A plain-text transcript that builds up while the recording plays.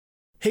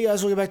Hey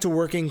guys, welcome back to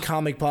Working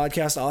Comic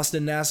Podcast.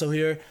 Austin Nasso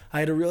here. I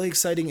had a really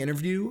exciting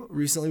interview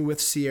recently with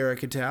Sierra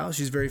Cattell.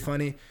 She's very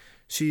funny.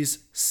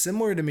 She's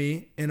similar to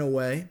me in a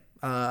way.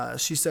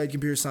 She studied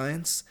computer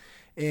science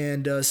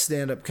and does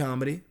stand-up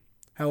comedy.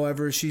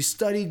 However, she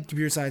studied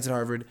computer science at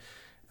Harvard,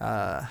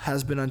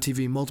 has been on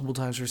TV multiple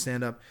times for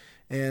stand-up,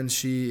 and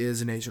she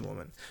is an Asian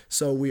woman.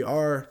 So we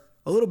are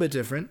a little bit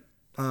different,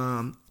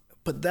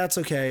 but that's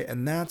okay,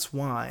 and that's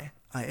why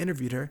I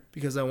interviewed her,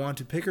 because I want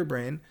to pick her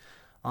brain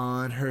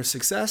on her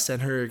success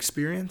and her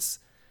experience.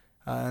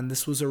 And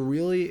this was a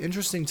really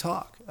interesting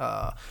talk.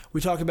 We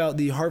talk about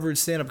the Harvard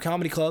Stand-Up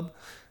Comedy Club,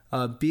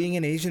 being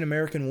an Asian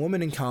American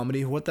woman in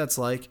comedy, what that's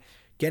like,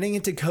 getting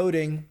into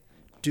coding,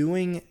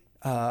 doing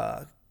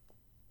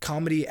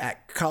comedy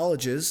at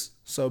colleges,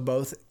 so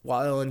both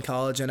while in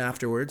college and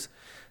afterwards,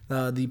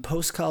 the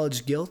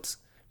post-college guilt,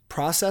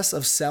 process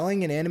of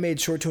selling an animated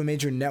short to a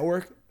major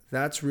network.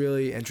 That's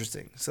really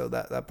interesting. So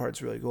that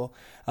part's really cool.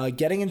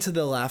 Getting into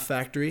the Laugh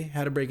Factory,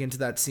 how to break into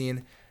that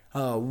scene,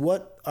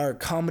 what our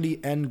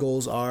comedy end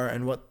goals are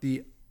and what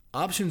the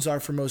options are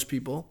for most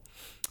people.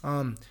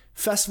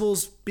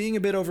 Festivals being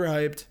a bit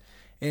overhyped,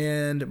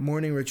 and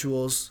morning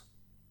rituals,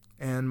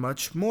 and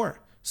much more.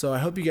 So I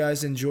hope you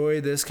guys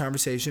enjoy this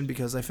conversation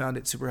because I found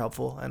it super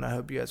helpful, and I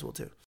hope you guys will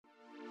too.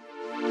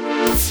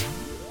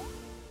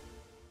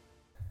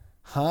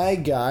 Hi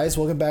guys,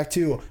 welcome back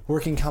to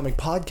Working Comic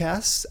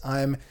Podcast.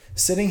 I'm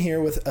sitting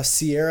here with a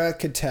Sierra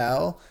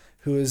Cattell,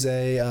 who is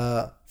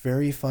a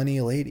very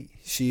funny lady.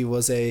 She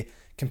was a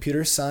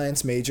computer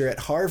science major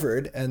at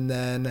Harvard and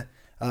then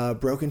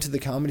broke into the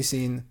comedy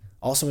scene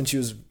also when she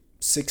was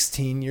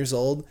 16 years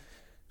old.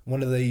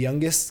 One of the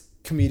youngest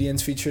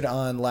comedians featured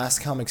on Last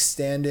Comic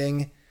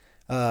Standing.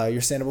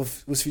 Your stand-up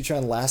was featured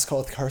on Last Call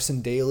with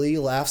Carson Daly,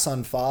 Laughs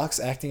on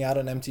Fox, acting out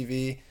on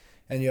MTV,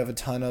 and you have a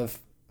ton of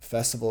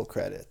festival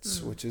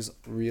credits, which is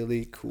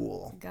really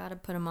cool. Gotta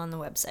put them on the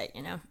website,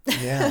 you know?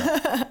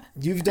 Yeah.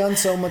 You've done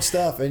so much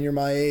stuff and you're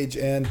my age,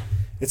 and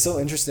it's so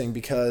interesting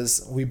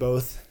because we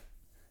both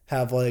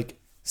have like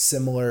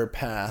similar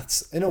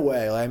paths in a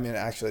way. I mean,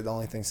 actually the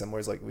only thing similar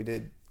is like we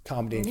did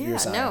comedy and computer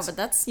science. No, but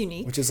that's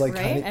unique. Which is like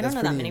right? kinda, I don't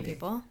know that many unique.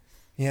 people.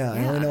 Yeah,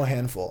 I only know a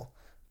handful.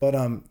 But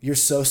you're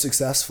so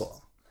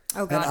successful.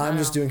 Oh God, and I'm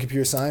just doing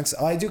computer science.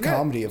 Oh, I do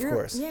comedy, of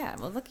course. Yeah,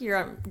 well look,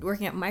 you're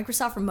working at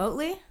Microsoft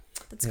remotely.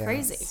 That's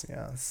crazy.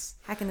 Yes.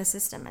 Hacking the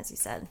system, as you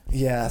said.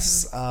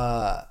 Yes.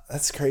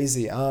 That's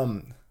crazy.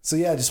 So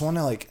yeah, I just want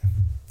to like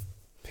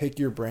pick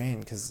your brain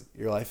because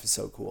your life is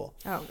so cool.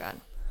 Oh God.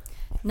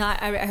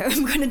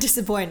 I'm going to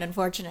disappoint,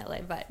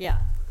 unfortunately, but yeah.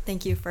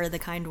 Thank you for the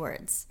kind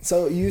words.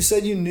 So you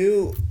said you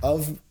knew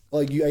of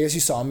I guess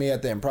you saw me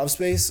at the Improv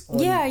Space.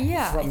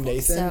 Yeah. From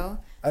Nathan. So.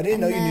 I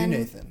didn't know you knew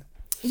Nathan.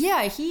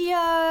 Yeah, he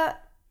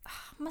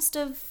must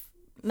have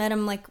met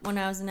him like when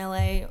I was in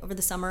LA over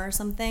the summer or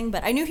something,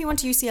 but I knew he went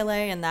to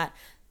UCLA, and that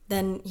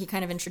then he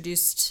kind of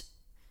introduced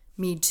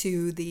me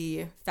to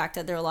the fact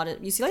that there are a lot of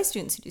UCLA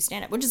students who do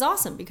stand-up, which is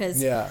awesome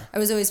because I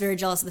was always very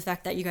jealous of the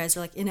fact that you guys are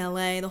like in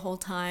LA the whole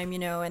time, you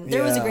know, and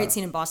there was a great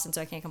scene in Boston,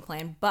 so I can't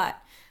complain,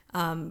 but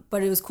it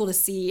was cool to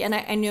see. And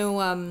I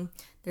know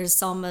there's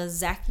Salma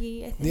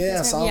Zaki, I think.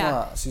 Yeah, Salma.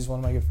 Yeah. She's one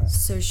of my good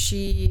friends. So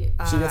she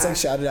gets like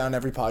shouted out on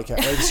every podcast.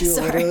 Like she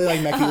literally like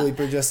Mecky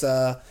Leeper just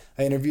I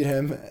interviewed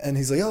him and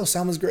he's like, "Oh,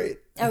 Salma's great."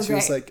 And she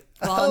was like,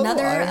 well,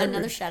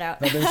 another shout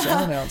out. Another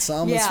shout out.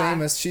 Salma's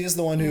famous. She is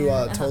the one who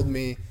told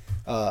me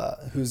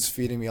who's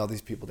feeding me all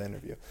these people to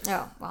interview.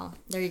 Oh, well,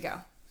 there you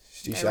go.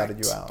 She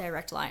shouted you out.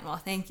 Direct line. Well,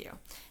 thank you.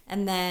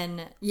 And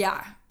then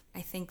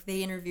I think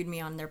they interviewed me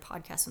on their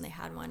podcast when they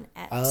had one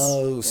at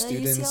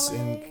students UCLA?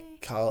 in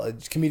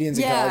college, comedians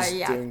in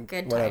college doing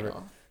good whatever.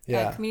 Title.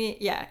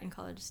 Yeah, in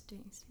college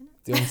doing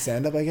stand-up. Doing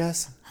stand-up, I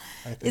guess.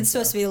 It's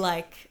supposed to be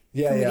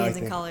comedians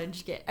in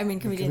college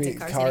comedians in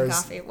cars getting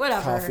coffee,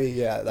 whatever. Coffee,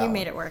 you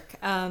made it work.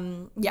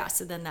 So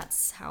then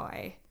that's how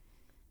I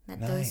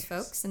met those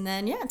folks, and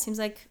then it seems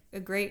like a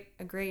great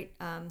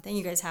thing.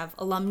 You guys have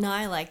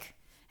alumni like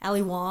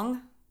Ali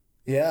Wong.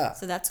 Yeah.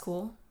 So that's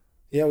cool.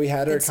 Yeah, we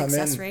had her come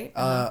in rate.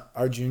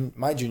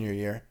 my junior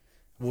year,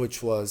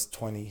 which was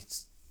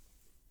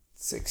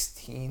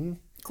 2016.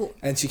 Cool.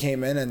 And she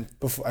came in, and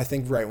before I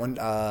think right when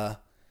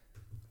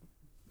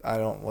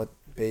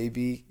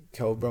Baby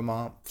Cobra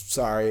Mom.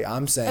 Sorry,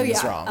 I'm saying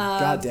this wrong.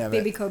 God damn it.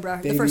 Baby Cobra,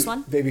 the first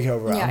one. Baby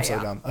Cobra. I'm so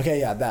dumb. Okay,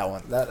 yeah, that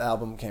one. That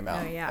album came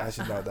out. Oh yeah. I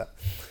should know that.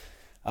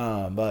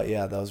 But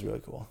yeah, that was really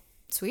cool.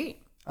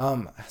 Sweet.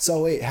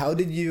 So wait, how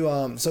did you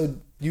so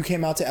you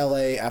came out to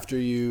LA after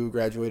you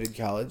graduated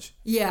college?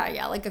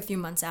 Yeah, like a few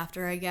months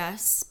after, I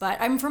guess. But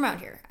I'm from out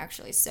here,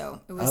 actually,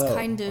 so it was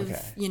kind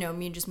of,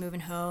 me just moving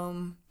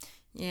home,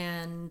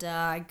 and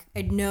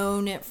I'd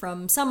known it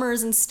from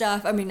summers and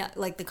stuff. I mean,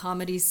 like the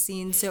comedy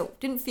scene, so it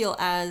didn't feel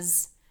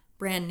as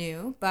brand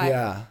new,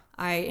 but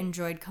I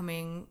enjoyed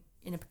coming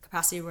in a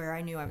capacity where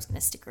I knew I was going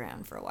to stick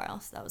around for a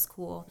while, so that was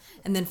cool.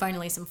 And then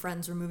finally some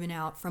friends were moving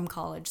out from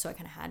college, so I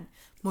kind of had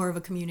more of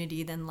a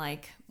community than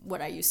like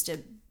what I used to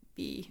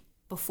be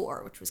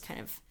before, which was kind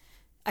of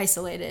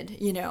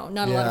isolated,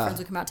 not a lot of friends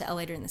would come out to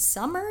LA during the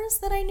summers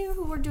that I knew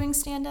who were doing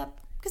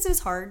stand-up because it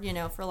was hard,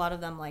 for a lot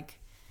of them, like,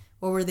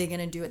 what were they going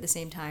to do at the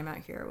same time out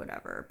here or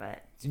whatever.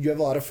 But did you have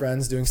a lot of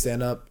friends doing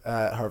stand-up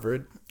at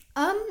Harvard?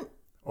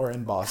 Or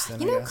in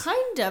Boston, I guess?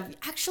 Kind of.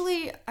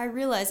 Actually, I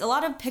realized a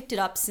lot have picked it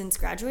up since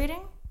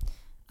graduating.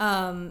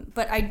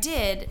 But I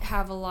did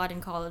have a lot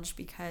in college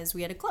because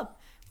we had a club.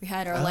 We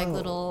had our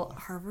little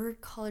Harvard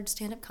College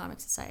Stand-Up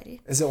Comic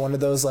Society. Is it one of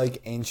those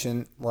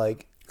ancient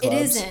clubs? It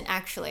isn't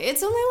actually.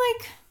 It's only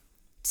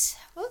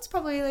it's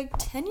probably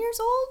 10 years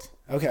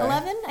old. Okay.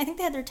 11. I think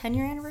they had their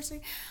 10-year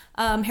anniversary.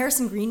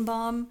 Harrison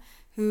Greenbaum,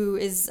 who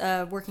is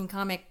a working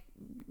comic,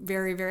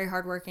 very, very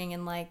hardworking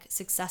and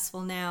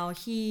successful now.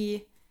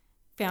 He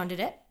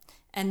founded it,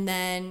 and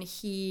then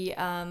he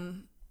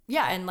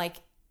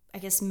I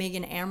guess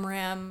Megan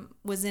Amram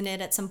was in it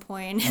at some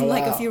point, and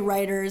a few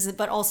writers,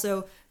 but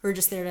also who were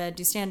just there to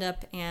do stand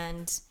up.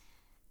 And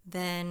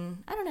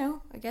then I don't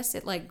know, I guess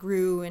it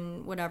grew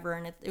and whatever,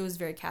 and it was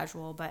very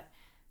casual, but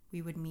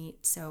we would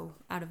meet. So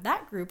out of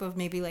that group of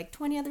maybe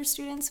 20 other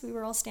students, we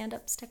were all stand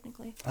ups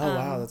technically. Oh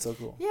wow, that's so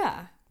cool.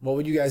 Yeah. What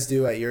would you guys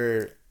do at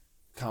your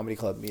comedy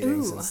club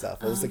meetings and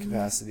stuff? What was the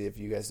capacity of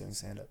you guys doing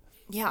stand up?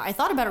 Yeah, I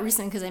thought about it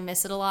recently because I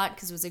miss it a lot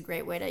because it was a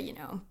great way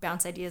to,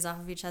 bounce ideas off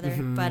of each other.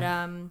 Mm-hmm. But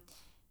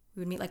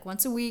we would meet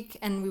once a week,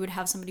 and we would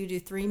have somebody do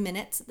 3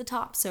 minutes at the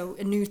top. So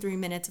a new 3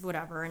 minutes of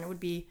whatever. And it would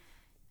be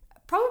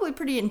probably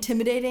pretty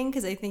intimidating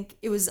because I think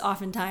it was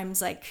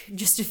oftentimes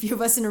just a few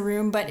of us in a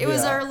room. But it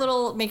was our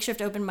little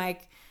makeshift open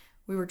mic.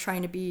 We were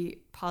trying to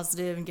be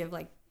positive and give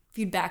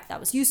feedback that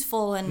was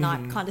useful and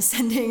not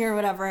condescending or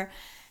whatever.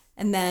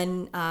 And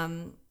then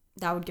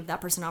that would give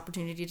that person an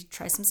opportunity to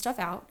try some stuff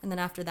out. And then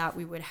after that,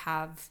 we would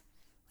have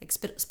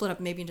split up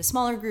maybe into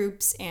smaller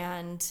groups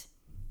and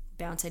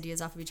bounce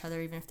ideas off of each other,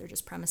 even if they're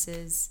just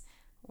premises,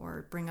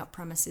 or bring up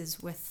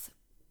premises with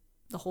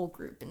the whole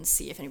group and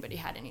see if anybody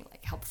had any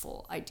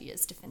helpful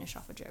ideas to finish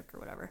off a joke or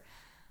whatever.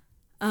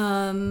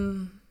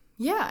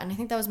 Yeah, and I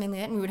think that was mainly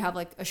it. And we would have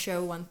a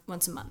show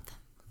once a month.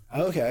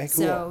 Okay,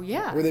 cool. So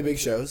yeah, were they big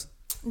shows?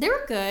 They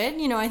were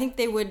good. I think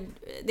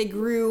they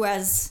grew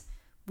as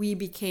we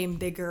became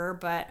bigger,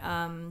 but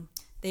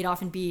they'd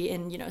often be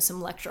in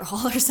some lecture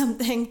hall or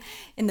something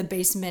in the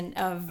basement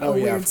of a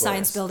weird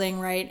science building,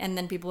 right? And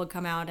then people would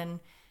come out and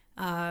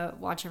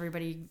watch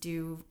everybody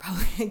do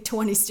probably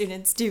 20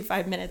 students do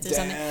 5 minutes or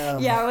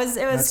something. Yeah,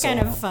 it was kind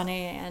of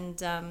funny, and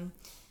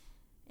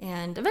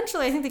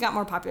eventually I think they got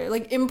more popular.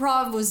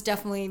 Improv was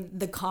definitely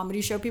the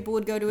comedy show people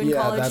would go to in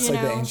college. Yeah, that's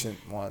the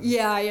ancient one.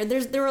 Yeah.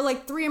 There were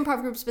 3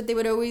 improv groups, but they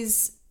would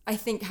always, I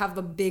think, have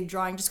a big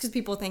drawing just because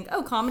people think,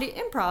 oh, comedy,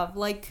 improv,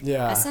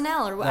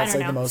 SNL or what. I don't know.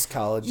 That's the most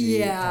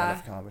college-y kind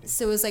of comedy.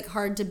 So it was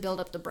hard to build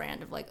up the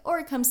brand of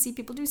or come see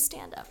people do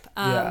stand-up.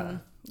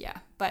 Yeah,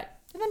 but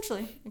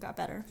eventually it got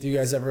better. Do you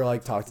guys ever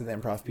talk to the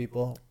improv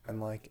people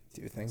and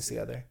do things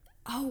together?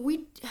 Oh,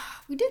 we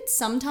did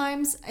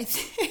sometimes.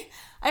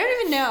 I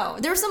don't even know.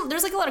 There's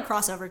a lot of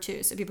crossover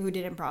too. So people who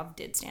did improv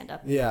did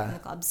stand-up in the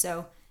club.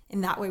 So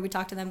in that way we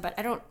talked to them, but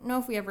I don't know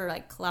if we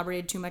ever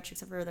collaborated too much,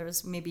 except for there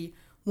was maybe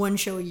one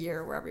show a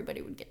year where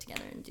everybody would get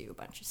together and do a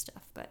bunch of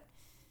stuff, but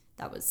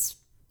that was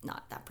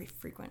not that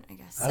frequent, I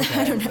guess.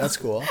 Okay, I don't know. That's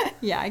cool.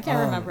 Yeah, I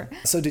can't remember.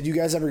 So did you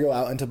guys ever go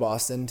out into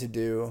Boston to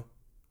do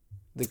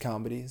the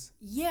comedies?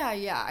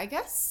 Yeah. I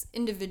guess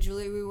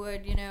individually we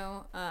would,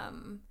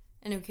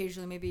 and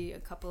occasionally maybe a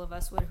couple of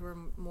us would who were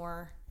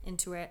more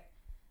into it.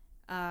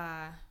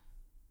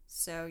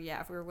 So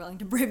yeah, if we were willing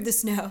to brave the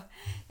snow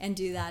and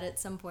do that at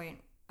some point.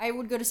 I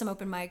would go to some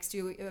open mics,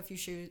 do a few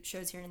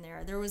shows here and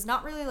there. There was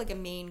not really a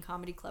main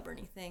comedy club or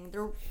anything.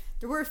 There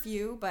were a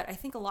few, but I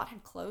think a lot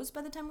had closed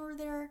by the time we were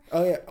there.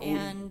 Oh yeah.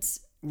 And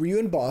were you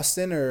in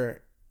Boston,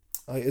 or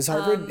is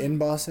Harvard in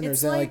Boston, or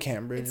is it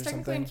Cambridge or something?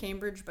 It's technically in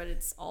Cambridge, but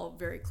it's all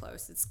very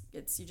close.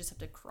 It's you just have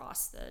to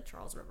cross the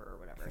Charles River or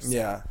whatever.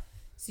 So,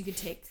 so you could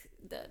take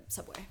the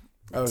subway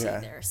to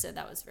there. So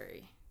that was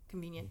very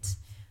convenient.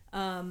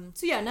 So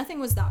yeah, nothing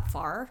was that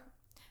far,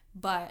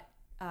 but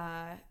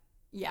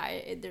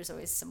there's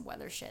always some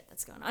weather shit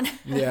that's going on.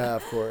 Yeah,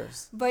 of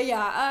course. But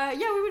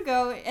we would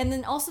go. And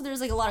then also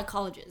there's a lot of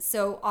colleges.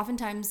 So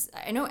oftentimes,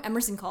 I know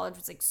Emerson College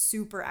was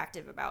super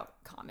active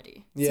about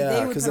comedy.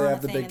 Yeah, because they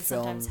have the big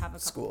film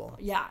school.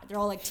 Yeah, they're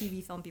all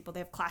TV film people. They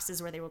have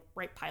classes where they will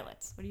write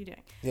pilots. What are you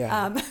doing?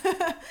 Yeah.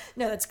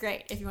 No, that's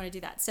great if you want to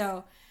do that.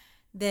 So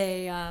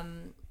they,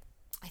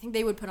 I think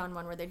they would put on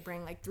one where they'd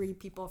bring 3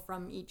 people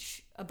from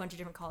a bunch of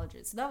different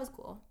colleges. So that was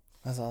cool.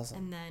 That's awesome.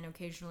 And then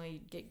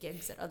occasionally get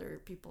gigs at other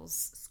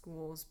people's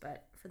schools,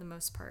 but for the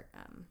most part,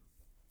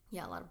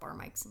 a lot of bar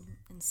mics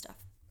and stuff.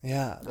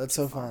 Yeah, that's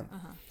so fun.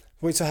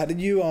 Wait, so how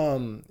did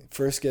you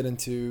first get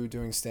into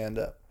doing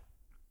stand-up?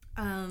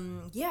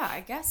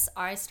 I guess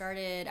I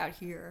started out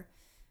here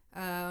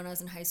when I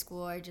was in high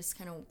school. I just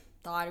kind of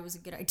thought it was a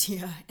good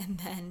idea, and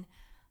then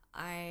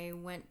I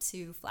went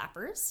to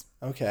Flappers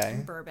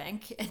in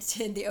Burbank and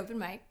did the open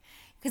mic.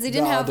 Because they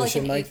didn't have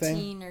an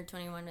 18 or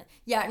 21.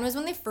 Yeah, and it was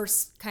when they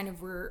first kind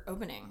of were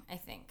opening, I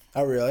think.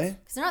 Oh, really?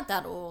 Because they're not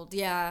that old,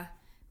 yeah.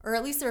 Or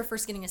at least they were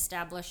first getting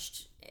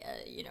established,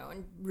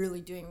 and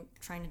really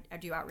trying to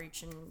do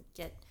outreach and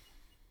get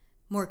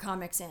more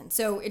comics in.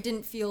 So it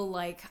didn't feel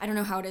like, I don't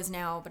know how it is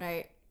now, but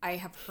I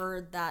have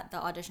heard that the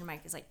audition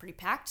mic is like pretty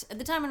packed. At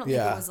the time, I don't think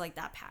it was like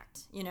that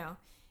packed, you know?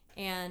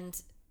 And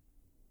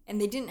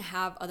they didn't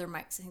have other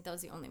mics. I think that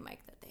was the only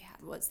mic that they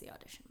had was the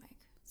audition mic.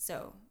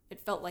 So it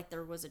felt like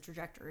there was a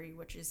trajectory,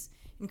 which is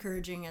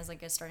encouraging as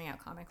like a starting out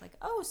comic. Like,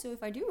 oh, so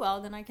if I do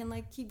well, then I can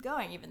like keep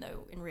going, even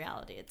though in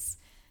reality it's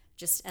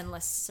just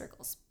endless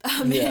circles.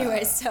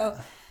 Anyway, so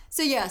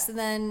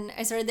then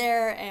I started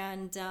there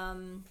and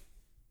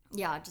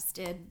just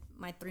did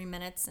my 3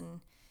 minutes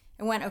and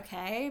it went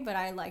okay, but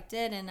I liked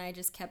it and I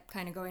just kept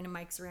kind of going to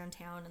mics around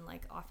town and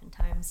like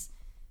oftentimes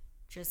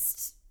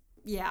just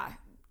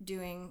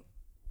doing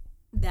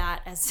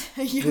that as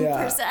a young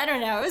person. I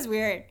don't know, it was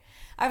weird.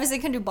 Obviously I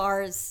couldn't do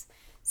bars,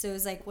 so it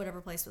was like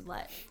whatever place would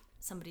let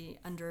somebody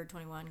under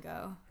 21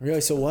 go.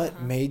 Really? So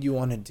what made you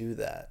want to do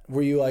that?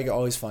 Were you like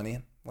always funny?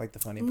 Like the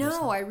funny person?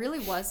 No, I really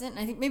wasn't.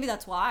 I think maybe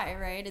that's why,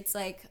 right? It's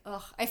like,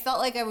 I felt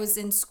like I was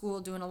in school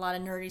doing a lot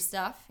of nerdy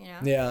stuff, you know?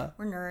 Yeah.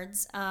 We're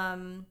nerds.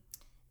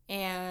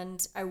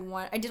 And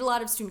I did a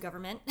lot of student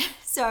government.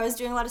 So I was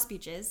doing a lot of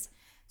speeches.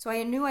 So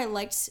I knew I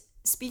liked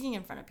speaking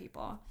in front of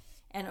people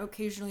and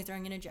occasionally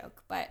throwing in a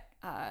joke. But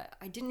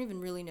I didn't even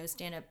really know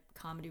stand-up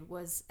comedy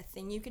was a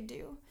thing you could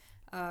do,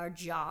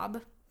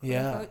 job.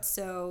 Yeah. Unquote.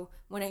 So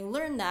when I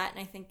learned that, and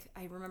I think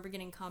I remember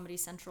getting Comedy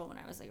Central when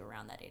I was like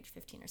around that age,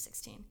 15 or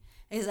 16,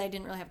 because I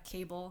didn't really have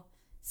cable.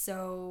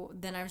 So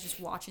then I was just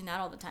watching that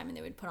all the time, and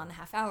they would put on the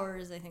half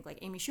hours. I think like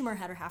Amy Schumer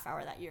had her half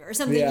hour that year or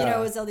something. You know,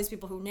 it was all these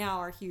people who now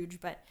are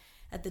huge, but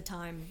at the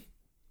time,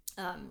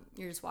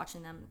 you're just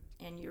watching them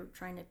and you're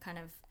trying to kind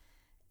of.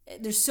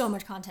 There's so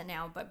much content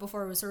now, but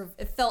before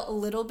it felt a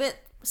little bit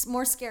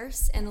more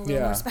scarce and a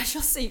little more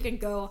special. So you could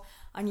go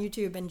on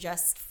YouTube and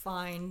just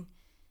find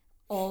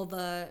all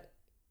the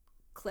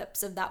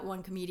clips of that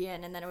one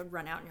comedian, and then it would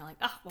run out and you're like,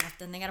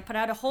 then they got to put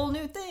out a whole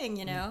new thing,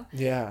 you know?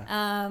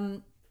 Yeah.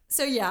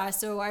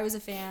 So I was a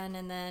fan,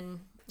 and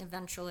then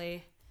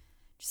eventually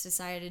just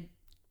decided to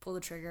pull the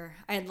trigger.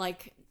 I had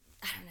like,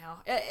 I don't know.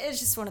 It's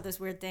just one of those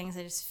weird things.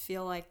 I just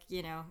feel like,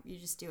 you know, you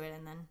just do it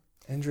and then.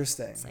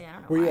 Interesting. So, I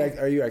don't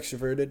know are you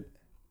extroverted?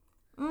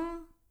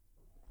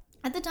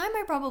 At the time,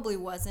 I probably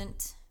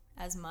wasn't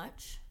as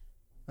much.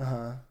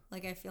 Uh-huh.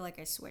 Like, I feel like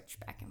I switch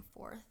back and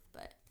forth,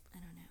 but I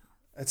don't know.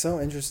 It's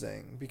so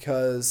interesting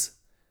because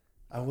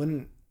I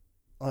wouldn't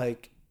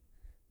like.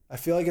 I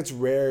feel like it's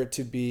rare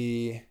to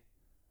be,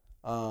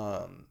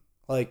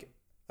 like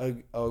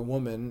a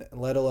woman,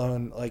 let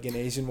alone like an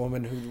Asian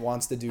woman who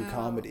wants to do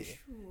comedy.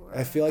 Sure.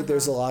 I feel like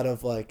there's a lot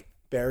of like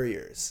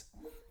barriers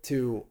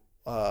to,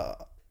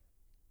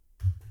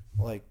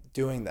 like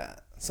doing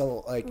that.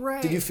 So like,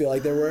 Did you feel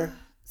like there were?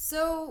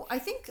 So I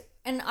think,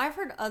 and I've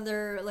heard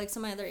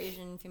some of my other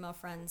Asian female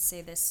friends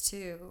say this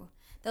too.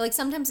 That like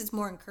sometimes it's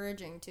more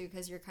encouraging too,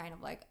 because you're kind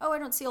of like, I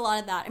don't see a lot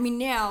of that. I mean,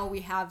 now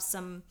we have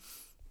some,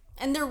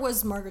 and there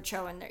was Margaret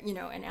Cho in there, you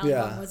know, and Ellen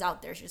Wong was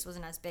out there. She just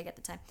wasn't as big at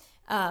the time,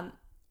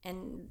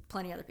 and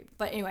plenty other people.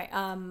 But anyway,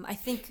 I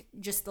think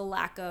just the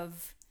lack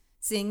of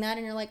seeing that,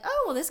 and you're like,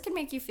 well, this could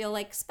make you feel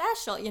like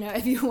special, you know,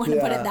 if you want to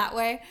put it that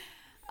way,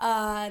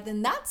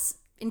 then that's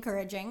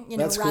encouraging, you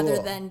know, that's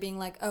rather than being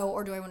like,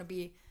 or do I want to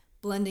be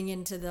blending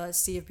into the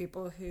sea of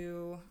people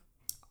who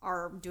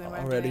are doing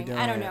what I'm doing.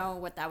 I don't know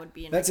what that would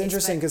be. That's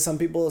interesting because some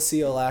people see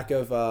a lack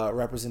of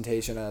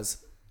representation as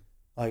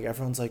like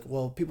everyone's like,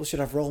 well, people should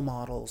have role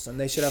models and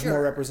they should have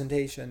more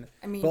representation.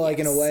 I mean, but like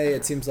in a way,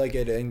 it seems like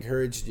it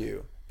encouraged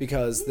you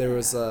because there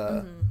was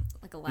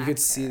like a lack. You could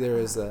see there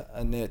was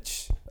a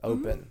niche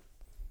open.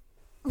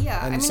 Yeah,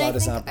 I mean,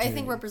 I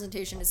think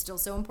representation is still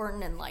so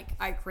important, and like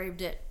I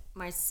craved it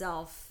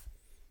myself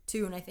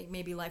too, and I think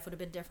maybe life would have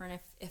been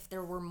different if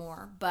there were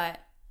more, but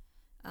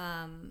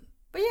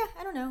yeah,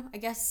 I don't know. I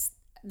guess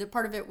the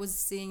part of it was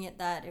seeing it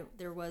that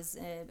there was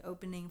an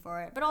opening for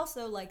it, but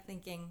also like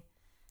thinking,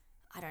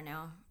 I don't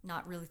know,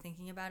 not really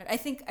thinking about it. I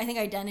think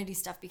identity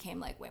stuff became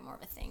like way more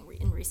of a thing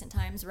in recent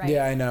times, right?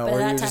 Yeah, I know. Or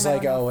you're just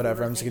like,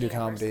 whatever, I'm just gonna do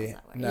comedy.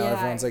 Now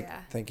everyone's like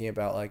thinking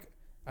about like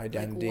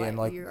identity and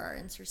like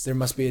there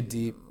must be a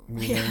deep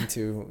meaning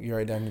to your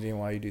identity and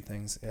why you do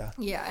things. Yeah.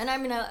 Yeah, and I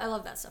mean, I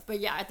love that stuff, but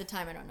yeah, at the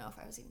time, I don't know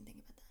if I was even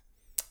thinking about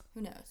that.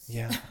 Who knows?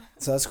 Yeah.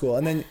 So that's cool.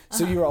 And then,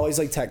 so you were always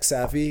like tech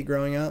savvy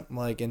growing up,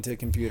 like into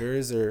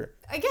computers or?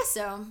 I guess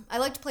so. I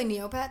like to play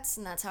Neopets,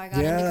 and that's how I got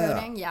into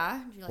coding.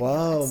 Yeah. Did you like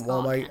Neopets?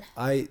 Well,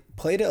 I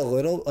played it a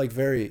little, like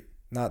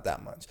not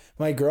that much.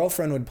 My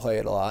girlfriend would play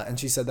it a lot, and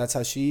she said that's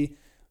how she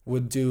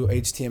would do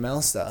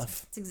HTML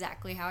stuff. That's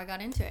exactly how I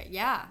got into it.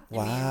 Yeah.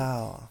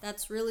 Wow. I mean,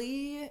 that's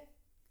really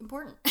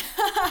important.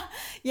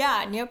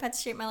 Yeah. Neopets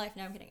shaped my life.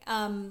 No, I'm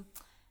kidding.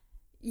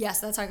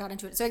 Yes, that's how I got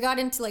into it. So I got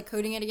into like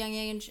coding at a young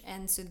age,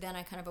 and so then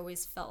I kind of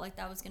always felt like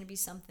that was going to be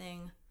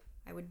something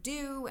I would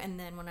do. And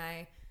then when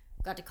I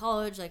got to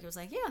college, like it was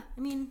like, yeah, I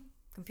mean,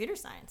 computer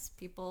science,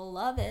 people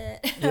love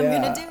it. I'm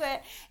going to do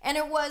it. And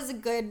it was a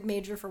good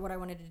major for what I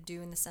wanted to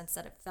do in the sense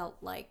that it felt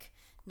like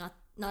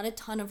not a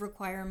ton of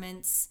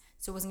requirements,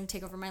 so it wasn't going to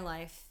take over my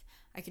life.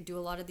 I could do a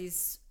lot of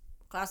these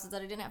classes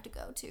that I didn't have to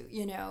go to,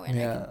 you know, and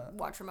I could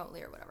watch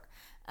remotely or whatever.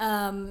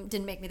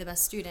 Didn't make me the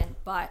best student,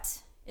 but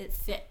it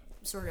fit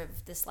sort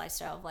of this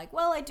lifestyle of like,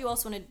 well, I do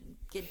also want to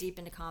get deep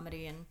into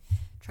comedy and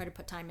try to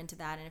put time into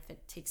that. And if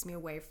it takes me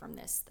away from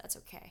this, that's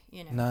okay.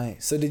 You know?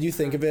 Nice. So did you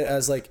think of it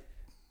as like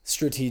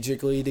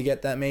strategically to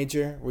get that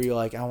major? Were you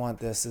like, I want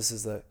this. This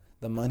is the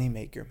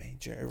moneymaker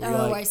major. Or were you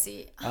like, I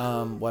see.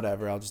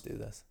 Whatever. I'll just do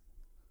this.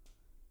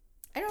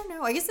 I don't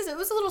know. I guess it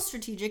was a little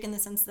strategic in the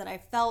sense that I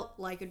felt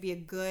like it'd be a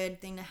good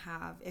thing to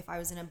have if I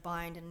was in a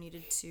bind and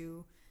needed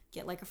to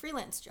get like a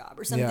freelance job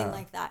or something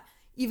like that.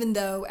 Even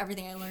though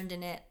everything I learned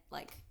in it,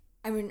 like,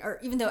 or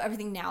even though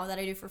everything now that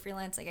I do for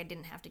freelance, like I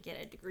didn't have to get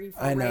a degree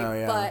for it,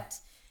 right? But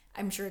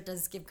I'm sure it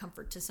does give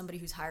comfort to somebody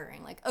who's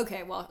hiring. Like,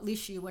 okay, well, at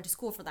least she went to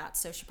school for that,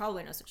 so she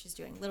probably knows what she's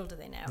doing. Little do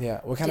they know.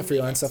 Yeah. What kind of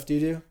freelance stuff do you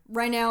do?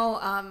 Right now,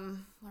 what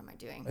am I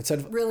doing? It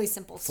said really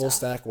simple full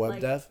stuff. stack web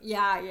dev?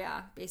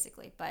 Yeah,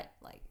 basically. But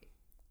like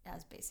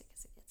as basic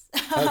as it gets.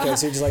 Okay,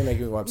 so you're just like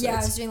making websites. Yeah,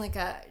 I was doing like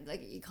an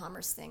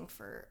e-commerce thing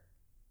for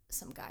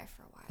some guy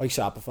for a while. Like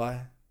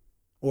Shopify?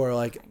 Or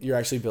like you're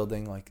actually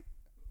building like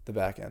the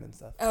back end and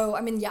stuff? Oh, I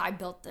mean, yeah, I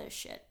built the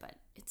shit, but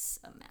it's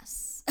a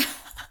mess.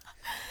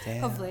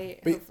 Damn. Hopefully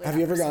have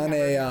you ever gotten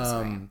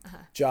a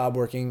job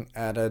working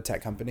at a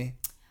tech company?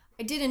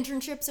 I did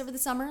internships over the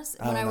summers.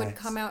 When I would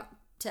come out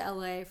to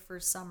LA for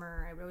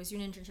summer, I would always do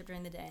an internship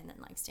during the day and then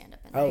like stand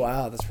up at night. Oh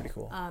wow, that's pretty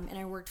cool. And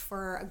I worked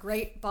for a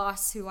great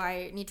boss who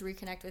I need to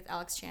reconnect with,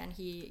 Alex Chan.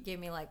 He gave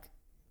me like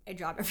a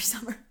job every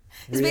summer.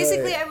 Because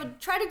basically I would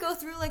try to go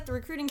through like the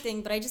recruiting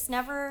thing, but I just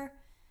never.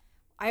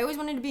 I always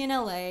wanted to be in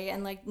LA,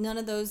 and like none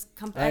of those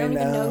companies. I don't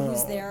even know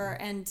who's there,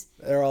 and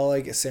they're all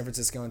like San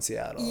Francisco and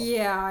Seattle.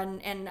 Yeah,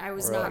 and I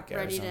was not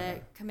ready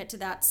to commit to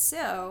that.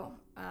 So,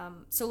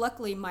 so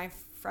luckily my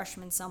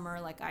freshman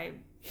summer, like I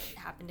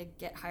happened to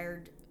get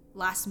hired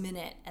last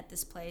minute at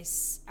this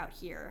place out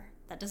here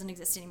that doesn't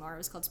exist anymore. It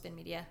was called Spin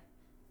Media,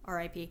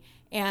 R.I.P.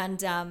 And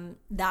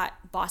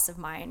that boss of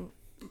mine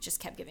just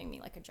kept giving me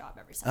like a job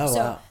every summer. Oh, wow.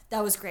 So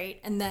that was great,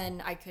 and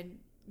then I could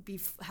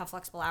have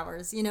flexible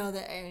hours, you know,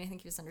 that I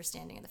think he was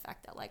understanding of the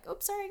fact that like,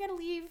 oops, sorry, I gotta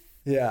leave.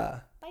 Yeah.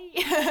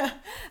 Bye.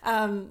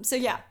 So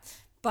yeah,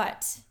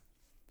 but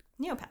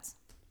Neopaths.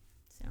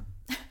 So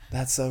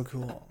that's so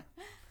cool.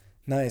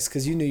 Nice,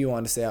 because you knew you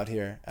wanted to stay out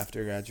here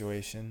after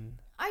graduation.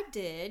 I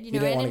did, you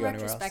know, and in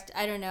retrospect,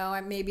 I don't know,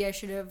 maybe I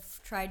should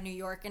have tried New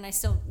York, and I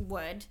still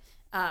would.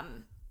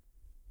 And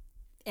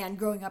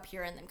growing up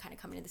here and then kind of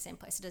coming to the same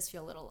place, it does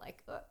feel a little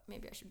like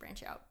maybe I should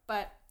branch out,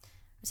 but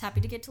I was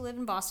happy to get to live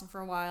in Boston for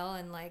a while,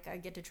 and like I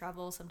get to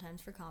travel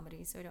sometimes for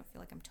comedy, so I don't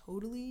feel like I'm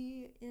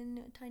totally in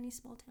a tiny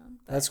small town.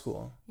 But, that's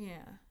cool.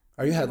 Yeah.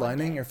 Are you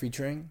headlining or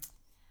featuring?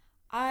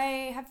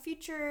 I have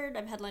featured.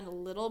 I've headlined a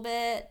little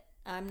bit.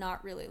 I'm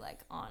not really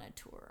like on a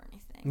tour or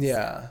anything.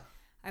 Yeah. So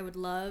I would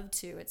love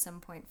to at some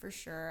point for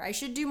sure. I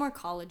should do more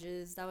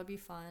colleges. That would be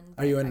fun.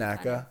 Are you in NACA?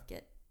 Kind of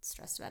get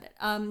stressed about it.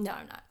 No, I'm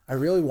not. I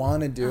really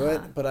want to do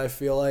it, but I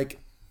feel like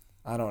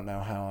I don't know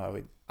how I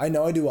would. I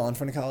know I do well in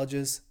front of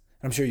colleges.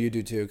 I'm sure you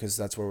do too, because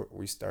that's where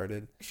we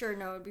started. Sure,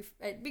 no,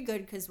 it'd be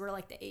good because we're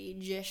like the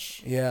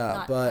age-ish. Yeah,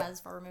 not but as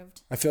far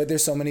removed. I feel like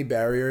there's so many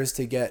barriers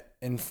to get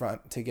in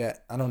front. I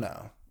don't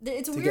know.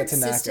 It's a to weird get to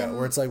system. NACA,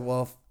 where it's like,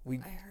 well, we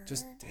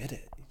just did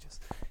it.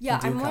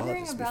 I'm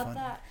wondering about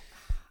that.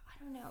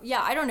 I don't know.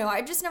 Yeah, I don't know.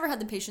 I just never had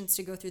the patience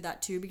to go through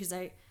that too, because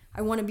I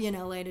want to be in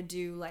LA to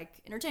do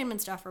like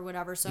entertainment stuff or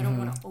whatever. So I don't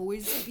want to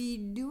always be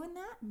doing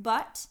that.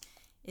 But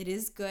it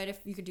is good if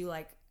you could do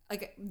like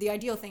the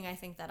ideal thing I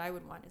think that I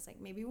would want is like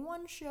maybe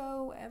one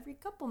show every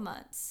couple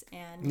months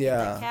and you get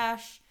that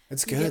cash.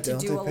 It's good. Don't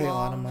they pay a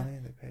lot of money?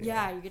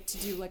 You get to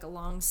do like a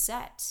long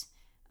set.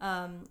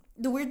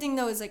 The weird thing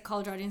though is like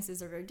college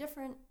audiences are very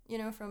different, you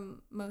know,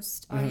 from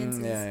most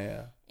audiences.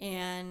 Yeah.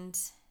 And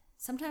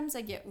sometimes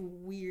I get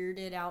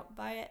weirded out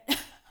by it.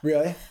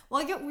 Really?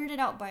 Well, I get weirded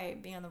out by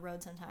being on the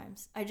road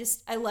sometimes. I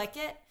like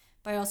it,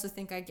 but I also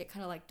think I get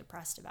kind of like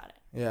depressed about it.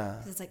 Yeah.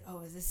 Because it's like,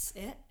 oh, is this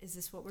it? Is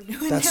this what we're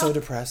doing That's now? so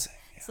depressing.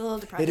 It's a little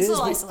depressing. It is.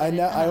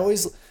 I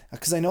always,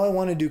 because I know I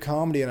want to do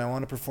comedy and I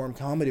want to perform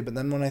comedy, but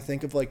then when I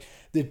think of like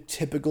the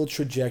typical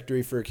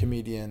trajectory for a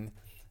comedian,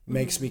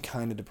 makes me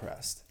kind of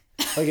depressed.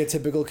 Like a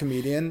typical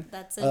comedian,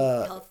 that's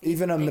a healthy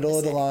even a middle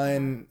of the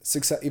line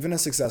success, even a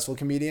successful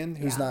comedian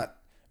who's not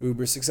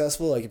uber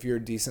successful. Like if you're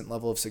a decent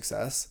level of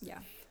success,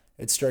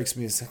 it strikes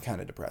me as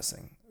kind of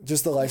depressing.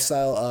 Just the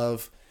lifestyle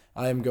of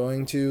I am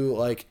going to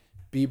like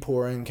be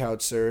poor and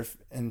couch surf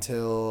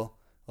until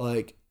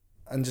like.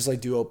 And just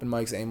like do open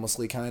mics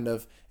aimlessly kind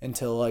of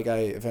until like I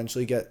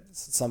eventually get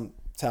some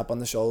tap on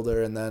the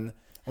shoulder. And then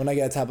when I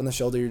get a tap on the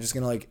shoulder, you're just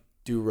going to like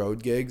do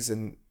road gigs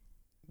and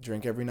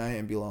drink every night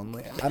and be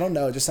lonely. I don't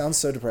know. It just sounds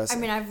so depressing.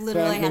 I mean, I've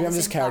literally had maybe the I'm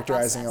just same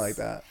characterizing it process.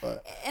 like that.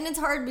 But. And it's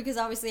hard because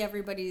obviously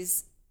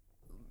everybody's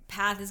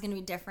path is going to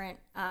be different.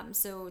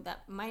 So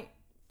that might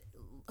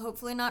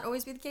hopefully not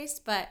always be the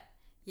case. But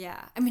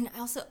yeah, I mean,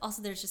 also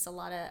there's just a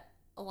lot of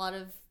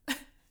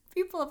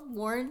people have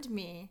warned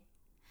me.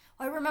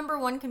 I remember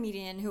one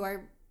comedian who I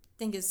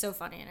think is so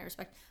funny and I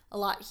respect a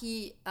lot.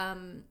 He,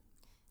 Danny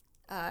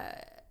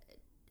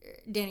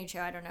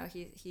Cho, I don't know.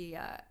 He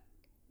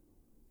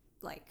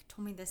like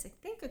told me this, I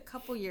think a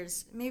couple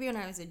years, maybe when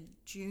I was a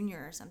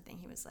junior or something.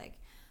 He was like,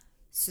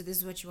 so this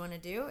is what you want to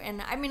do?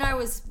 And I mean, I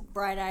was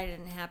bright-eyed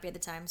and happy at the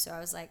time, so I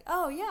was like,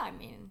 oh yeah, I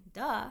mean,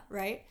 duh,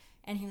 right?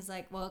 And he was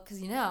like, well,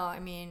 because I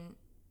mean,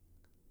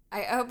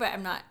 I hope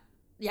I'm not,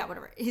 yeah,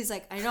 whatever. He's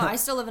like, I know, I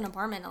still live in an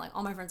apartment, and like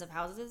all my friends have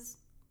houses.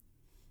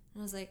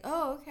 And I was like,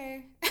 oh,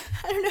 okay.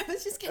 I don't know,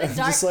 it's just kind of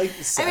dark. Just like,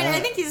 I mean, I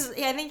think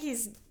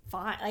he's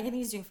fine. Like, I think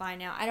he's doing fine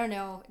now. I don't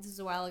know, this was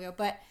a while ago,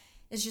 but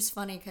it's just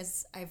funny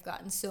because I've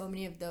gotten so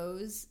many of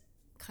those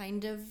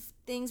kind of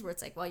things where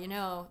it's like,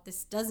 well,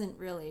 this doesn't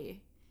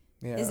really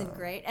isn't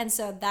great, and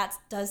so that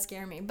does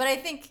scare me. But I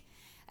think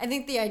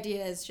the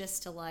idea is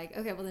just to like,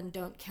 okay, well then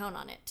don't count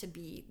on it to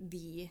be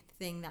the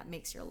thing that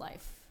makes your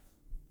life.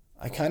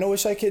 I kind of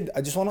wish I could.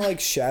 I just want to like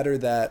shatter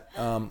that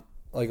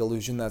like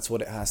illusion. That's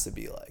what it has to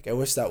be like. I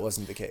wish that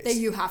wasn't the case. That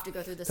you have to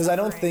go through this. Because I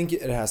don't think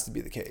it has to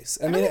be the case.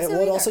 I mean,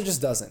 it also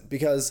just doesn't,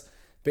 because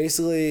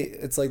basically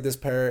it's like this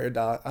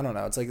paradox. I don't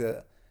know. It's like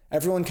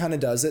everyone kind of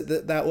does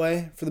it that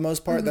way for the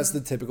most part. Mm-hmm. That's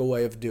the typical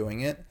way of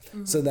doing it.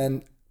 Mm-hmm. So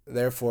then,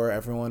 therefore,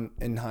 everyone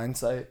in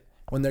hindsight,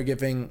 when they're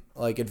giving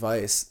like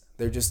advice,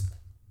 they're just,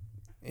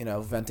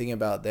 venting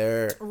about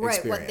their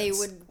experience. What they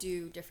would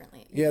do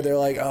differently. Yeah, they're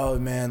like, oh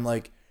man,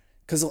 like,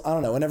 because I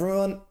don't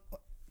know,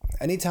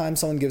 anytime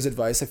someone gives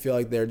advice, I feel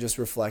like they're just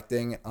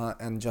reflecting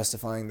and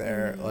justifying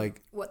their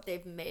like what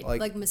they've made,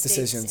 like mistakes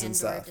decisions and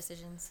stuff.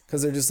 Decisions.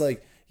 Because they're just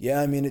like,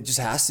 yeah, I mean, it just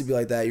has to be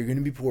like that. You're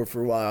gonna be poor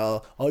for a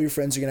while. All your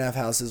friends are gonna have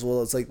houses.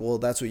 Well, it's like, well,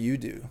 that's what you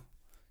do.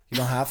 You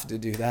don't have to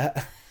do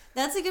that.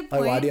 That's a good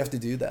point. Like, why do you have to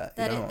do that?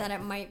 That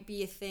it might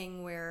be a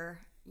thing where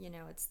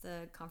it's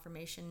the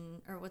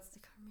confirmation, or what's the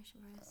confirmation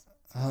bias?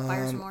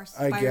 Buyer's remorse.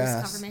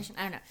 Buyer's confirmation.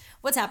 I don't know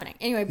what's happening.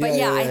 Anyway, but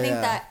I think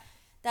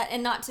that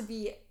and not to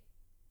be.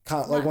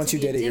 Like once you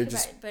did it, you're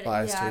just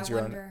biased towards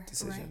your own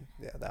decision.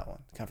 Right? Yeah, that one.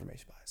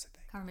 Confirmation bias, I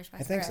think. Confirmation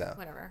bias. I think so.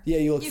 Whatever. Yeah,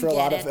 you look for a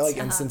lot of like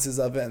instances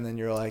of it, and then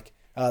you're like,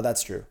 oh,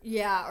 that's true.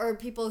 Yeah, or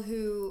people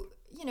who,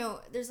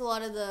 there's a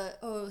lot of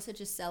the,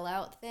 such a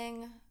sellout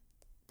thing.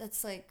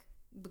 That's like,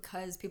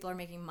 because people are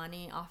making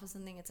money off of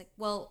something. It's like,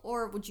 well,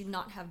 or would you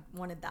not have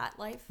wanted that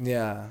life?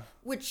 Yeah.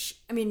 Which,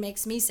 I mean,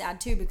 makes me sad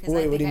too, because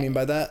Wait, what do you mean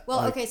by that? Well,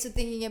 like, okay, so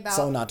thinking about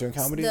someone not doing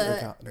comedy,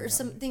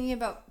 thinking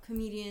about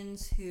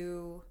comedians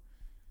who,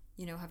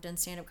 have done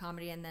stand-up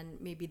comedy, and then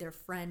maybe their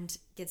friend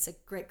gets a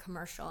great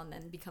commercial and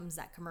then becomes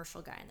that commercial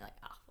guy, and they're like,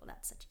 oh, well,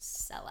 that's such a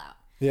sellout.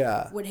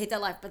 Yeah. Would hate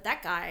that life. But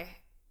that guy,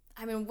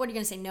 I mean, what are you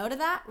going to say no to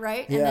that,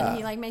 right? And then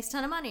he like makes a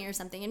ton of money or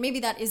something. And maybe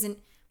that isn't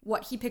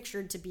what he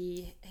pictured to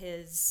be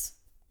his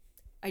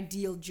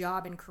ideal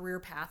job and career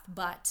path,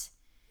 but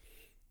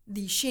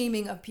the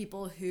shaming of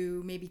people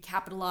who maybe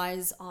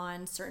capitalize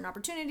on certain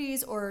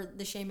opportunities, or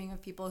the shaming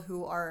of people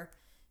who are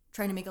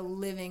trying to make a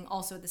living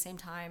also at the same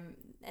time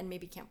and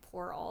maybe can't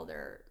pour all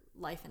their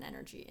life and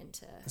energy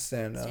into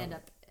stand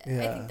up.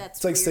 Yeah. I think that's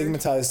it's like weird.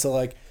 Stigmatized to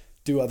like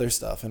do other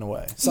stuff in a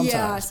way.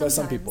 Sometimes. By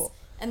some people.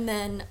 And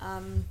then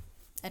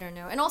I don't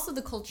know. And also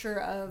the culture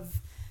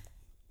of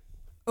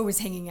always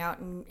hanging out,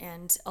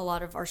 and a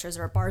lot of our shows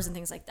are at bars and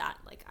things like that.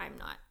 Like, I'm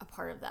not a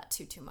part of that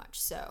too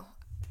much. So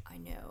I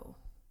know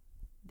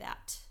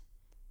that.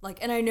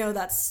 Like, and I know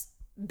that's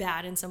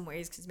bad in some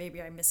ways, because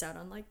maybe I miss out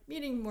on like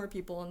meeting more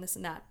people and this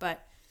and that,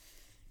 but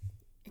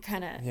it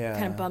kind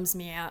of bums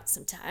me out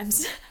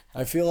sometimes.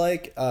 I feel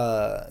like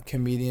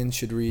comedians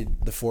should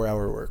read The 4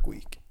 Hour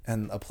Workweek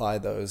and apply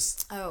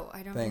those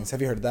things.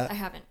 Have you heard of that? I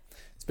haven't.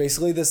 It's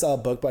basically this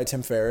book by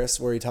Tim Ferriss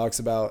where he talks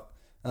about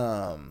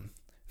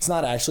it's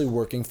not actually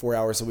working 4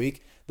 hours a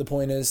week. The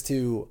point is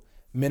to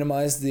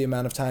minimize the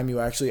amount of time you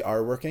actually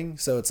are working.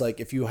 So it's like,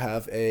 if you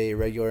have a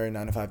regular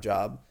 9-to-5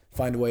 job,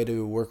 find a way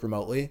to work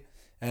remotely.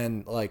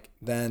 And like,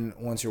 then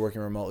once you're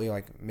working remotely,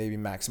 like maybe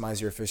maximize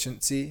your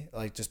efficiency,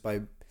 like just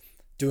by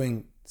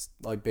doing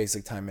like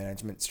basic time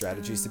management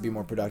strategies to be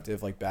more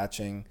productive, like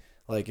batching.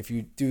 Like if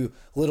you do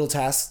little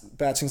tasks,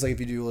 batching's like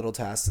if you do little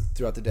tasks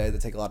throughout the day that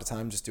take a lot of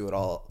time, just do it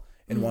all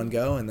in one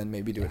go, and then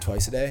maybe do it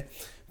twice a day.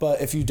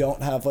 But if you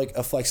don't have like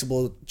a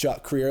flexible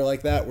job career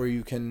like that where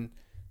you can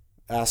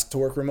ask to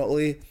work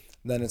remotely,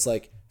 then it's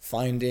like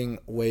finding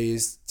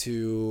ways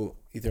to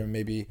either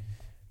maybe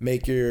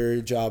make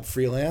your job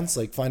freelance,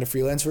 like find a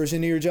freelance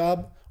version of your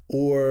job,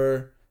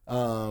 or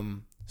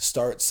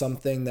start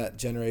something that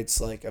generates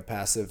like a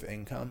passive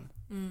income.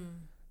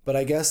 But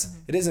I guess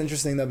it is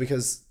interesting though,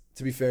 because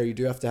to be fair, you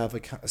do have to have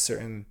a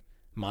certain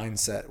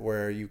mindset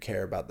where you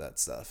care about that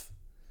stuff,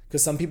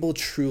 because some people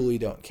truly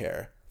don't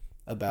care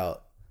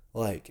about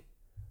like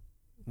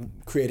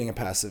creating a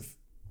passive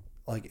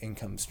like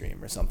income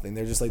stream or something.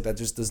 They're just like, that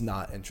just does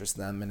not interest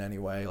them in any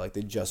way. Like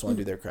they just want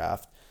to do their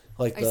craft,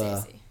 like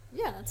I see.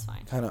 Yeah, that's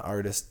fine. Kind of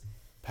artist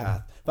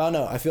path. But I don't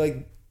know, I feel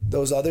like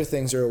those other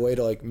things are a way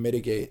to like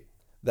mitigate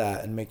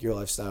that and make your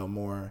lifestyle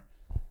more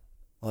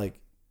like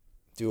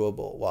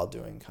doable while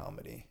doing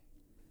comedy.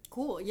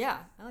 Cool. Yeah,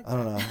 I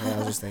don't know. Yeah, I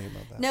was just thinking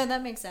about that. No,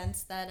 that makes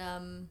sense. That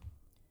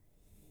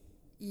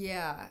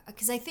yeah,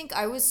 because I think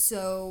I was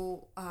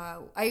so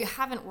I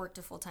haven't worked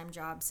a full-time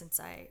job since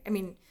I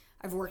mean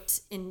I've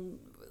worked in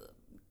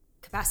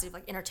capacity of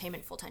like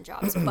entertainment full-time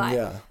jobs,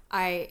 but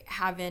I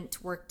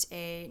haven't worked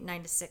a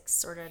 9 to 6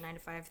 sort of 9 to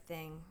 5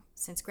 thing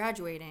since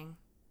graduating.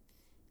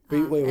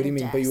 But wait, what do you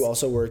mean? But you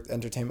also worked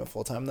entertainment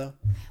full time though?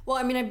 Well,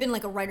 I mean, I've been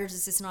like a writer's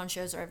assistant on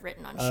shows, or I've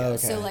written on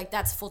shows. So like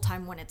that's full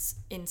time when it's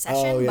in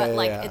session, but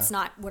like it's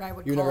not what I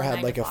would call a 9 to 5. You never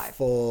had like a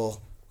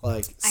full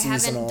like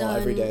seasonal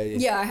every day.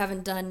 Yeah, I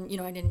haven't done,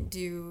 I didn't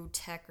do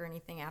tech or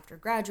anything after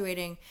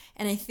graduating.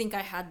 And I think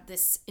I had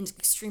this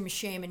extreme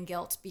shame and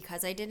guilt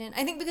because I didn't.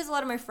 I think because a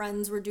lot of my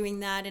friends were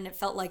doing that, and it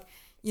felt like,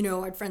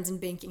 I had friends in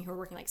banking who were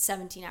working like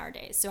 17-hour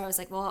days. So I was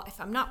like, well,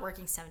 if I'm not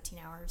working 17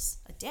 hours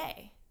a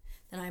day,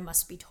 then I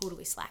must be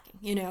totally slacking,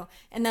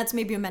 And that's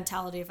maybe a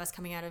mentality of us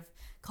coming out of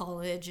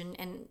college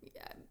and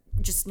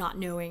just not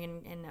knowing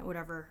and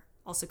whatever,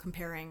 also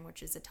comparing,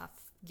 which is a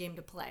tough game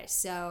to play.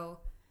 So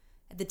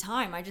at the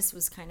time, I just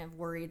was kind of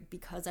worried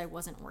because I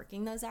wasn't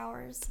working those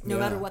hours, no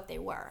matter what they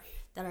were,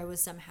 that I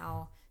was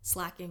somehow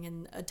slacking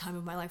in a time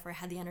of my life where I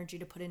had the energy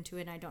to put into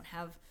it and I don't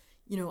have,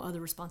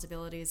 other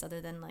responsibilities other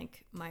than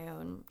like my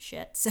own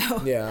shit. So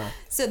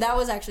so that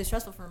was actually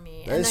stressful for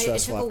me. That is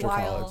stressful after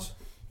college.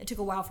 It took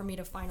a while for me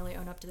to finally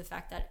own up to the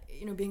fact that,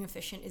 being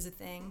efficient is a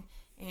thing.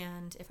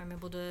 And if I'm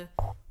able to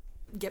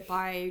get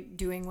by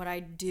doing what I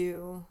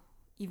do,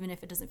 even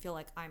if it doesn't feel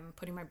like I'm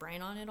putting my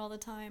brain on it all the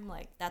time,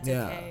 like that's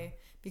okay.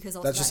 Because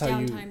also that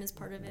downtime is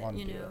part of it,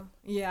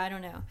 Yeah, I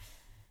don't know.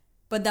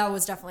 But that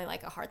was definitely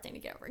like a hard thing to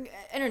get over.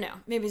 I don't know.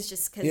 Maybe it's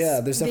just because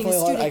there's definitely a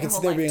lot. I can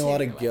see there being a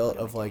lot of guilt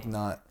of like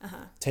not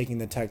taking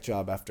the tech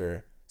job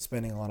after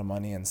spending a lot of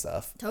money and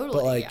stuff. Totally.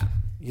 But like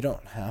you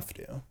don't have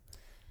to.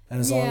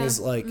 And as long as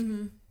like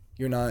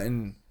you're not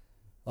in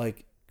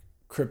like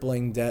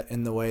crippling debt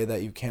in the way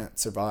that you can't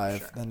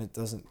survive, then it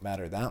doesn't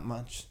matter that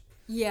much.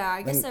 Yeah,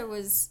 I guess I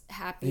was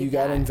happy. You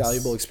got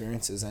invaluable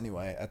experiences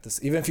anyway at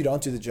this. Even if you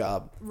don't do the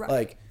job,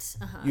 like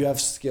you have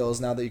skills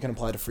now that you can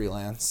apply to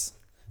freelance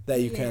that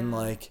you can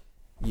like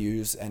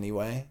use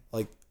anyway.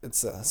 Like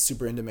it's a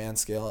super in demand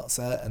skill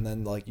set, and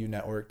then like you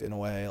networked in a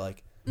way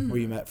like where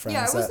you met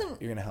friends that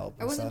you're gonna help.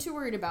 I wasn't too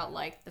worried about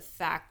like the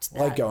fact that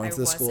like going to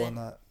the school and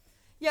that.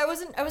 Yeah, I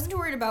wasn't too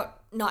worried about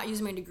not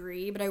using my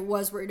degree, but I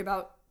was worried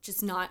about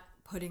just not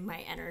putting my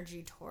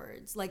energy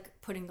towards, like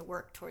putting the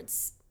work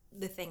towards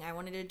the thing I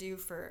wanted to do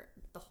for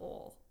the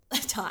whole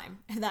time,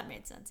 if that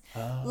made sense.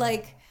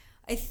 Like,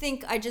 I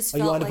think I just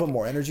felt you want like... to put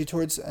more energy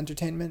towards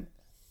entertainment?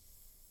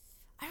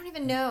 I don't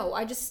even know.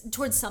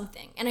 Towards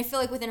something. And I feel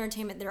like with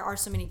entertainment, there are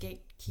so many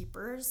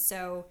gatekeepers,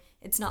 so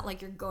it's not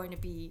like you're going to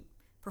be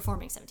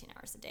performing 17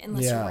 hours a day,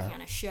 unless you're working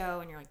on a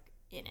show and you're like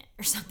in it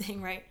or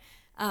something, right?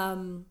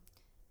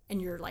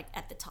 And you're like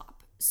at the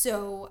top.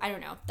 So I don't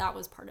know. That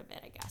was part of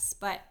it, I guess.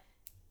 But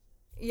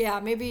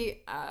yeah,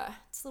 maybe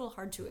it's a little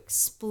hard to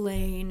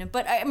explain.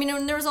 But I mean,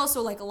 and there was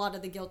also like a lot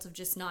of the guilt of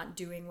just not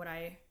doing what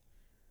I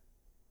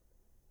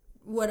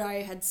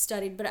had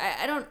studied. But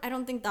I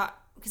don't think that,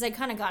 because I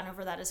kind of gotten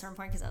over that at a certain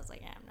point, because I was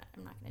like,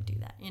 I'm not gonna do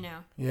that,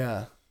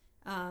 Yeah.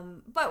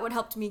 But what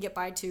helped me get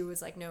by too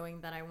was like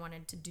knowing that I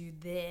wanted to do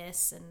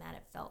this, and that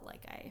it felt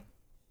like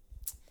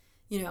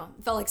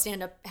felt like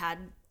stand up had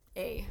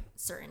a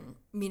certain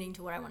meaning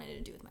to what I wanted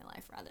to do with my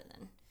life, rather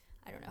than,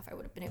 I don't know if I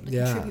would have been able to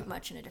contribute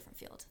much in a different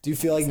field. Do you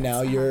feel like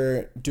now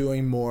you're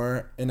doing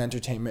more in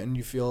entertainment and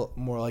you feel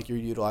more like you're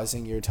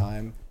utilizing your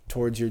time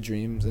towards your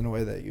dreams in a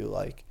way that you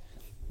like?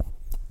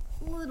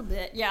 A little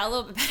bit. Yeah, a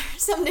little bit better.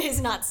 Some days,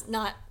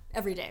 not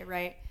every day,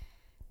 right?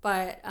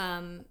 But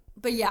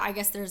yeah, I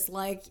guess there's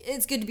like,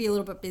 it's good to be a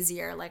little bit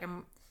busier. Like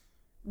I'm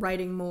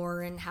writing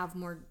more and have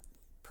more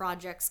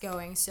projects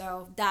going,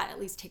 so that at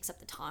least takes up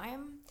the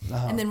time.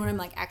 And then when I'm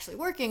like actually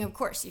working, of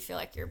course you feel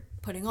like you're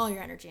putting all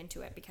your energy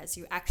into it because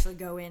you actually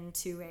go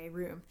into a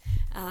room.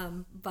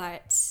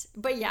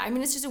 But yeah, I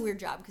mean, it's just a weird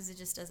job because it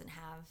just doesn't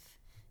have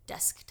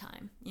desk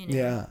time,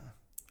 Yeah.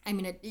 I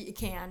mean, it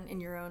can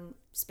in your own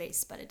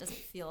space, but it doesn't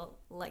feel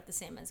like the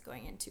same as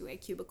going into a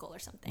cubicle or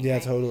something. Yeah,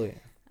 right? Totally.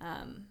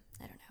 I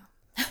don't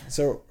know.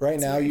 So right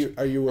now,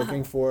 are you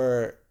working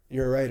for,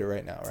 you're a writer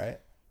right now, right?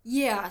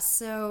 Yeah,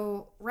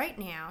 so right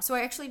now,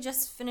 I actually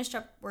just finished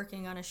up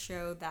working on a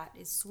show that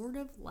is sort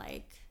of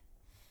like,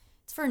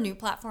 it's for a new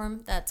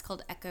platform that's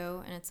called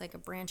Echo, and it's like a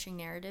branching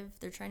narrative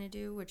they're trying to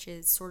do, which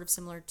is sort of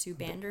similar to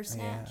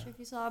Bandersnatch, if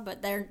you saw,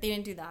 but they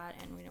didn't do that,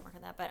 and we didn't work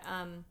on that, but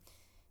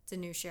it's a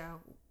new show.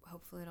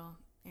 Hopefully it'll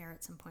air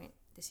at some point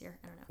this year.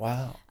 I don't know.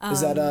 Wow.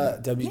 Is that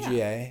a WGA?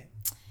 Yeah.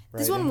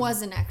 This one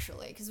wasn't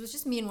actually, because it was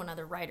just me and one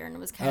other writer, and it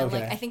was kind of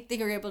like, I think they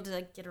were able to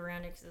like get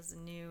around it because it was a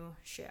new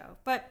show.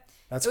 But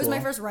it was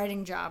my first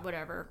writing job,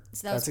 whatever.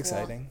 So that was cool.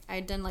 Exciting. I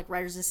had done like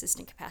writer's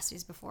assistant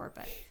capacities before,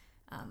 but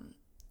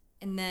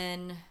and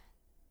then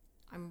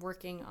I'm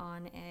working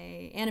on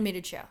a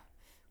animated show,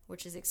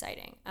 which is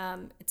exciting.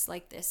 It's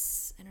like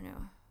this, I don't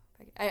know.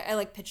 I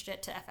like pitched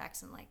it to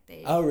FX and like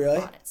they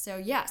bought it. So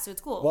yeah, so it's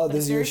cool. Well,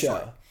 this is your show.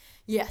 Short.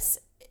 Yes,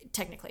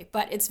 technically,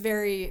 but it's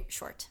very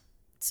short.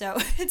 So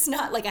it's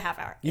not like a half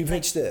hour. You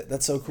pitched it.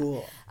 That's so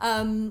cool.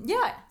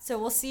 Yeah. So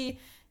we'll see.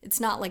 It's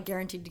not like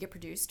guaranteed to get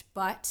produced,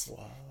 but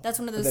that's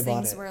one of those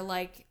things where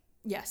like,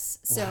 yes.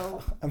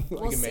 So I'm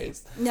like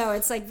amazed. No,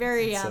 it's like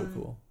very, so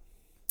cool.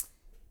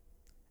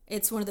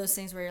 it's one of those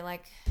things where you're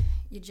like,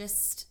 you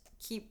just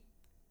keep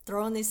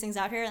throwing these things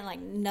out here and like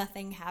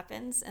nothing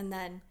happens. And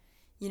then,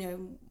 you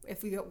know,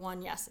 if we get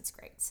one, yes, it's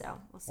great. So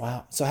we'll see.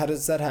 Wow. So how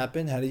does that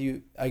happen? How do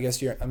you, I'm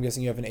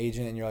guessing you have an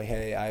agent and you're like,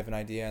 hey, I have an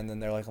idea. And then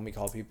they're like, let me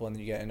call people. And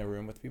then you get in a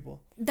room with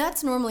people.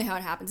 That's normally how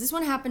it happens. This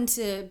one happened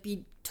to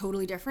be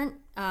totally different.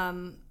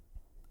 One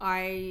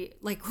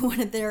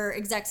of their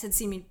execs had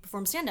seen me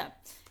perform stand-up.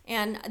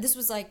 And this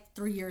was like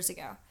 3 years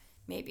ago,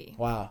 maybe.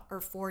 Wow.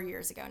 Or 4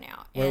 years ago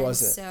now. Where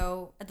was it?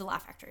 So at the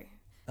Laugh Factory.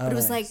 Oh, but it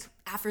was nice. like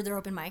after their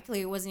open mic, like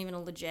it wasn't even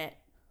a legit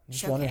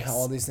Just showcase. wondering how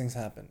all these things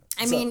happen.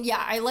 I mean,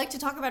 yeah, I like to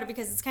talk about it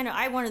because it's kind of,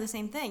 I wanted the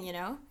same thing, you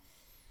know?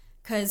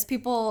 Because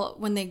people,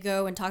 when they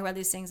go and talk about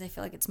these things, I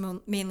feel like it's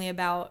mainly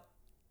about,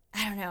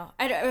 I don't know.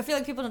 I feel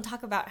like people don't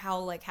talk about how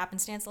like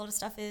happenstance a lot of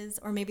stuff is,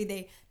 or maybe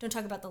they don't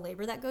talk about the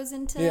labor that goes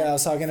into I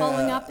was talking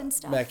following to up and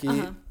stuff.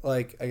 Becky,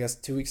 like I guess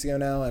 2 weeks ago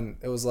now, and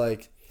it was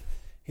like,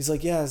 he's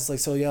like, yeah, it's like,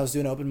 so yeah, I was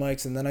doing open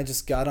mics, and then I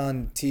just got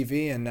on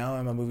TV, and now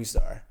I'm a movie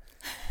star.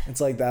 It's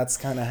like that's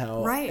kind of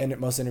how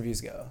most interviews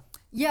go.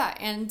 Yeah,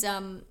 and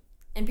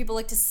people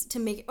like to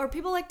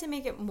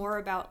make it more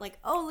about like,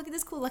 oh, look at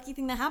this cool lucky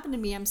thing that happened to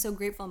me. I'm so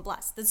grateful and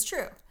blessed. That's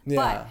true. Yeah.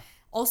 But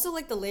also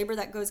like the labor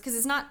that goes, because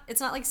it's not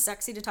like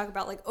sexy to talk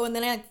about like, oh, and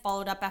then I like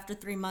followed up after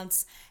 3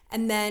 months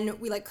and then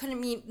we like couldn't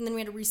meet and then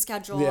we had to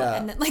reschedule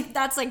and then, like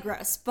that's like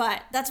gross,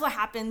 but that's what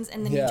happens.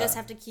 And then you just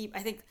have to keep,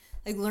 I think,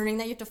 like learning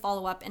that you have to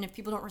follow up, and if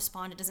people don't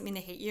respond, it doesn't mean they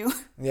hate you.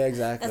 Yeah,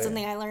 exactly. That's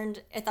something I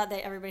learned. I thought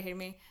that everybody hated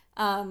me.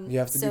 You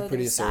have to be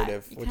pretty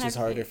assertive, which is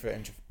harder for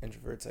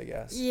introverts, I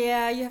guess.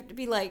 Yeah, you have to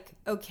be like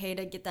okay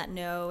to get that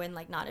no and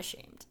like not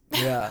ashamed.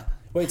 Yeah.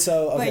 Wait,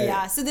 so okay. But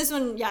yeah, so this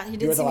one, yeah, he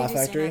did. You were at the see me Laugh do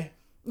Factory. stand-up.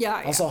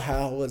 Yeah. Also,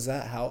 how was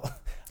that? How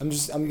I'm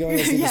going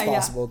as deep as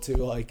possible to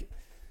like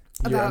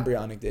your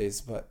embryonic days,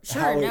 but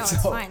sure, it's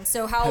fine.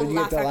 So how did you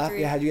get the Laugh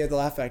Factory? How did you get the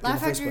Laugh Factory? Laugh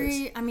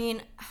Factory. I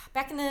mean,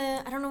 back in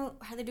the, I don't know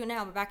how they do it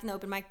now, but back in the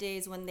open mic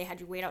days when they had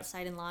you wait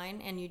outside in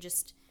line and you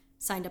just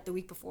signed up the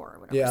week before or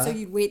whatever. Yeah. So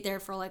you'd wait there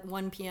for like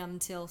 1 p.m.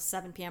 till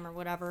 7 p.m. or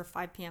whatever,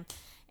 5 p.m.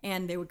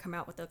 and they would come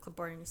out with a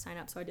clipboard and you sign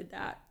up. So I did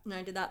that, and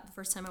I did that the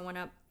first time I went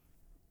up.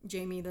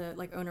 Jamie, the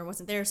like owner,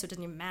 wasn't there, so it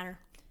doesn't even matter.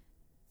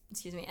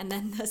 Excuse me. And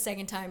then the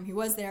second time he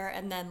was there,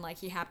 and then like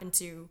he happened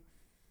to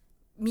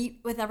meet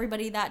with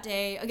everybody that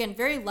day. Again,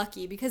 very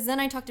lucky, because then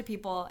I talked to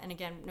people, and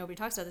again, nobody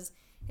talks about this,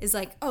 is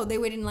like, oh, they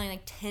waited in line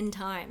like 10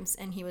 times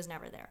and he was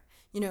never there.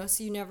 You know,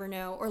 so you never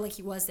know. Or like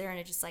he was there and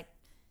it just like,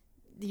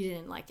 you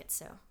didn't like it,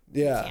 so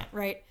yeah, you can't,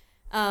 right?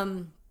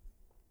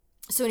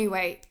 So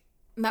anyway,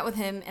 met with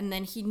him, and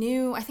then he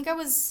knew, I think I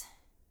was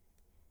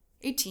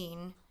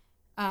 18.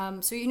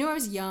 So you knew I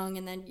was young,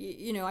 and then,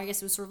 you know, I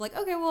guess it was sort of like,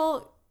 okay,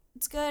 well,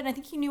 it's good. And I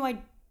think he knew I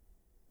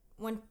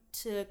went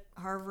to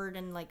Harvard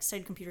and like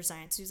studied computer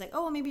science. So he was like,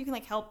 oh, well, maybe you can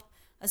like help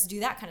us do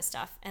that kind of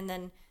stuff. And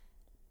then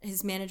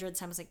his manager at the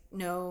time was like,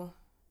 no,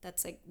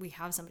 that's like, we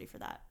have somebody for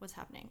that. What's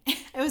happening?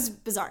 It was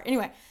bizarre.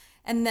 Anyway.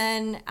 And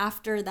then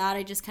after that,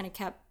 I just kind of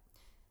kept,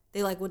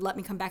 they like would let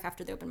me come back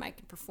after the open mic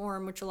and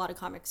perform, which a lot of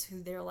comics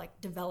who they're like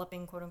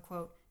developing, quote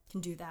unquote,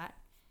 can do that.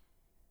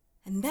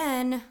 And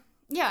then,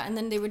 yeah, and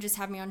then they would just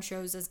have me on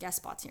shows as guest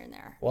spots here and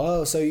there.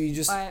 Whoa, so you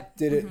just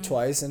did it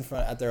twice in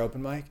front at their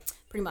open mic?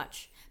 Pretty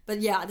much. But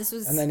yeah, this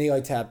was... And then he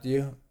like tapped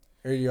you?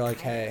 Or you're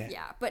like, hey...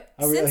 Yeah, but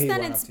since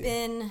then it's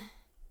been...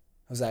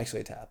 It was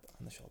actually a tap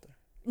on the shoulder.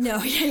 No,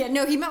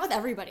 no, he met with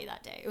everybody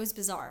that day. It was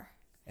bizarre.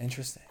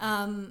 Interesting.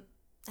 I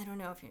don't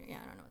know if you're... Yeah,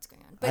 I don't know what's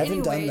going on. But I haven't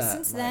anyway, done that.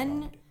 Since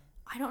then,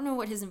 I don't know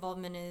what his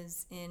involvement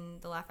is in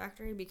the Laugh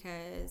Factory,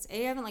 because I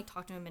haven't like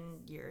talked to him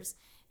in years.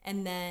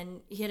 And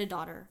then he had a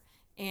daughter,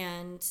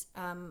 and...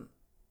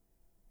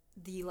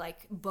 the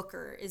like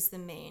booker is the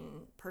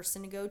main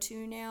person to go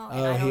to now.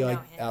 And I don't he know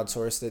like him.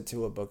 outsourced it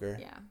to a booker.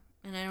 Yeah,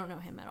 and I don't know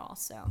him at all.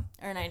 So,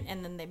 and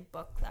then they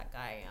book that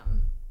guy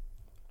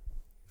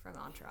from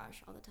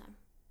Entourage all the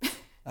time.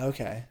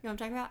 Okay. You know what I'm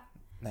talking about?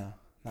 No.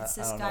 It's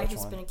this guy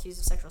who's been accused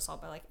of sexual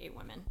assault by like 8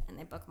 women, and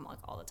they book him like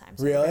all the time.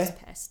 So really?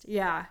 everybody's pissed.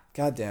 Yeah.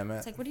 God damn it.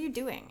 It's like, what are you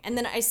doing? And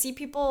then I see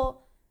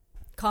people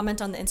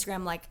comment on the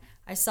Instagram like,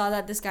 I saw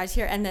that this guy's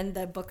here, and then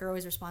the booker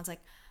always responds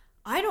like,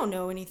 I don't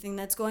know anything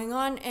that's going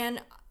on,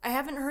 and I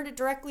haven't heard it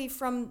directly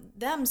from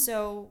them,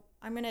 so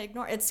I'm going to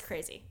ignore it. It's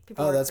crazy.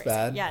 People are that's crazy.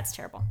 bad. Yeah, it's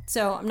terrible.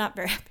 So I'm not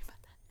very happy about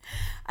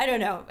that. I don't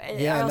know.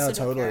 Yeah, I also no,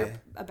 don't totally.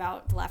 care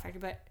about the Laugh Factory,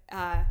 but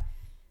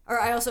or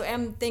I also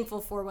am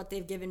thankful for what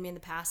they've given me in the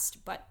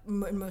past, but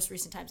in most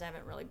recent times I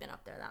haven't really been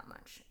up there that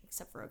much,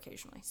 except for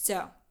occasionally.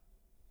 So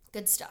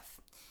good stuff.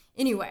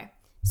 Anyway,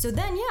 so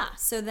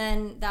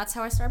then that's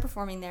how I started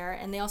performing there,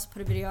 and they also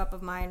put a video up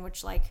of mine,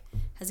 which like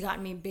has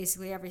gotten me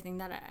basically everything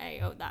that I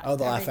owe that. Oh,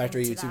 the Laugh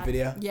Factory YouTube that.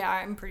 video? Yeah,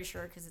 I'm pretty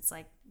sure, because it's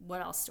like,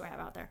 what else do I have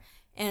out there?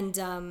 And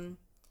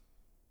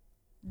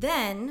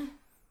then,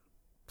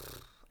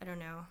 I don't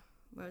know,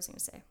 what was I going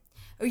to say?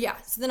 Oh yeah,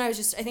 so then I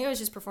think I was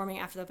just performing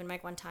after the open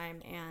mic one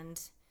time, and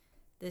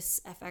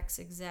this FX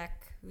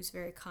exec, who's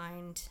very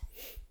kind,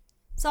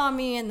 saw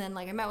me, and then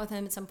like I met with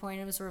him at some point,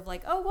 and it was sort of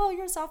like, oh, well,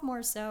 you're a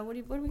sophomore, so what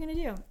are we going to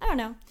do? I don't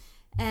know.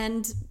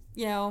 And,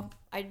 you know,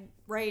 I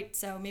write,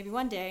 so maybe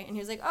one day, and he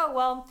was like, oh,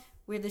 well,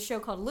 we had this show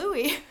called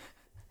Louie.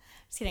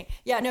 Just kidding.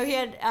 Yeah, no, he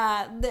had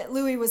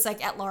Louie was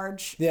like at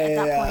large at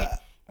that point.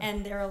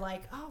 And they're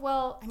like, oh,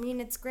 well, I mean,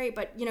 it's great,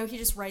 but, you know, he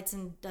just writes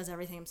and does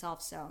everything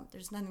himself, so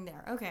there's nothing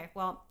there. Okay,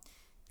 well,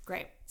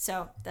 great.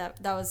 So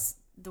that was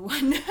the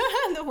one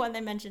the one they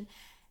mentioned.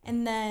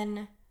 And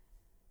then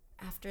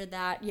after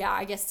that, yeah,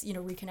 I guess, you know,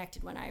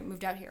 reconnected when I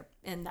moved out here.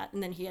 And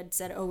then he had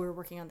said, oh, we're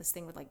working on this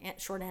thing with, like,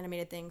 short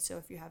animated things, so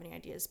if you have any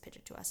ideas, pitch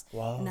it to us.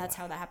 Wow. And that's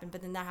how that happened.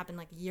 But then that happened,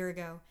 like, a year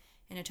ago,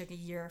 and it took a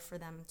year for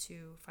them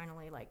to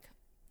finally, like,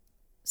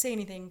 say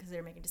anything because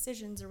they're making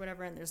decisions or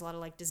whatever, and there's a lot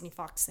of like Disney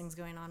Fox things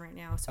going on right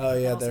now. So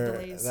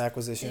the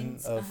acquisition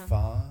of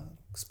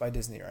Fox by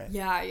Disney, right?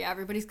 Yeah,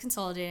 everybody's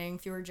consolidating,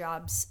 fewer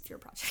jobs, fewer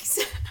projects.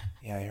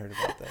 Yeah, I heard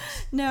about this.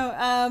 No,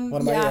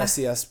 one of my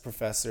SES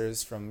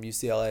professors from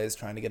UCLA is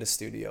trying to get a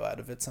studio out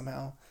of it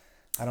somehow.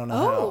 I don't know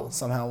how.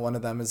 Somehow one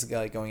of them is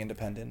like going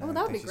independent. Oh,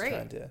 that would be great.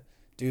 Trying to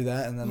do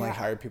that and then like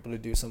hire people to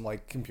do some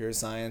like computer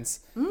science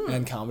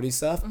and comedy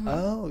stuff. Mm-hmm.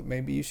 Oh,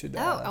 maybe you should.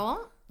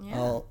 I'll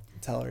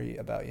tell her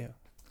about you.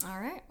 All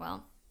right.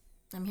 Well,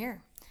 I'm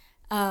here.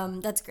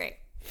 That's great.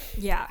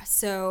 Yeah.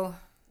 So.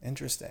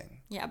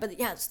 Interesting. Yeah, but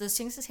so those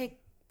things take a while.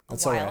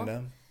 That's so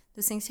random.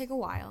 Those things take a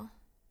while.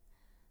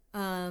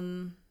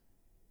 And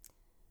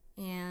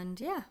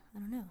yeah, I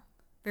don't know.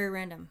 Very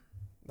random.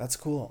 That's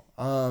cool.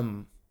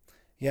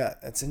 Yeah,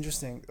 it's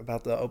interesting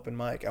about the open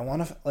mic. I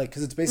want to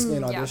because it's basically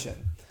an audition.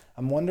 Yeah.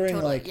 I'm wondering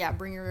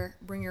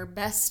bring your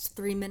best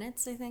 3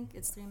 minutes. I think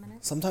it's 3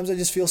 minutes. Sometimes I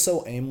just feel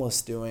so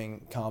aimless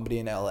doing comedy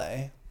in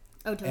LA.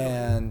 Oh, totally.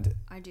 And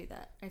I do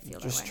that. I feel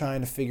that just way. trying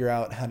to figure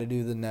out how to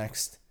do the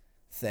next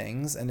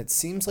things. And it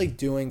seems like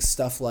doing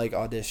stuff like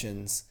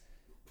auditions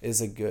is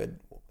a good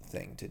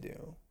thing to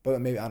do. But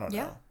maybe, I don't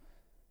know.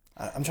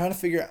 I'm trying to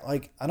figure out,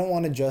 like, I don't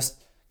want to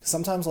just,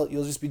 sometimes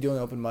you'll just be doing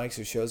open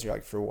mics or shows. You're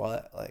like, for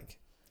what? Like,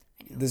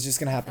 this is just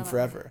going to happen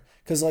forever.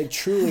 Because, like,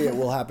 truly it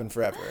will happen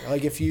forever.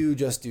 Like, if you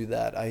just do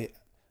that,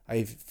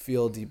 I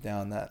feel deep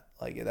down that,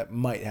 like, that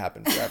might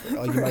happen forever.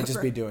 Like, you might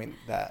just be doing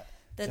that.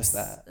 Just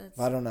that.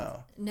 I don't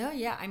know. No,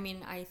 yeah. I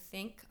mean, I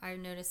think I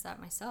noticed that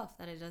myself,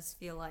 that it does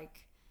feel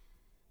like,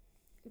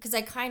 because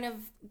I kind of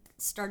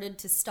started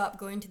to stop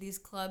going to these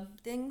club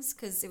things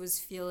because it was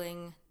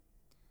feeling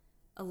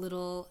a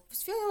little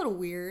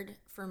weird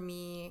for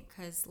me,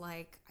 because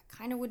like I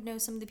kind of would know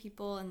some of the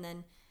people and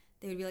then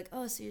they would be like,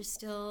 oh, so you're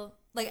still,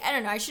 like, I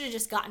don't know, I should have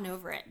just gotten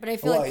over it. But I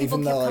feel like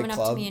people kept coming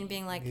up to me and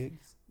being like,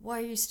 why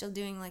are you still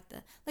doing like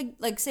the,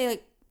 like say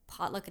like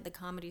potluck at the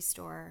Comedy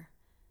Store,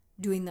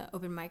 doing the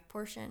open mic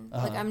portion.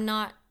 Like, I'm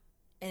not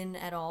in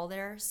at all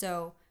there,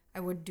 so I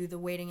would do the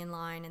waiting in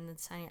line and the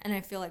signing, and I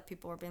feel like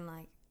people were being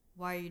like,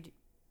 why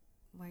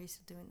are you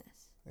still doing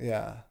this?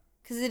 Yeah,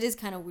 because it is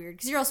kind of weird,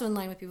 because you're also in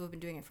line with people who've been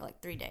doing it for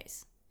like 3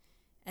 days,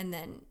 and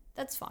then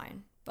that's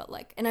fine. But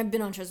like, and I've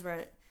been on shows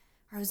where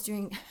I was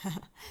doing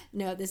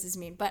no, this is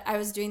mean, but I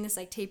was doing this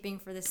like taping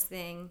for this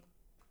thing,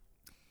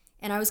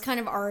 and I was kind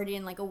of already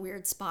in like a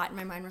weird spot, and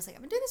my mind was like,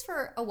 I've been doing this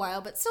for a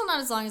while, but still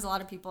not as long as a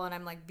lot of people, and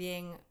I'm like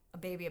being a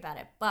baby about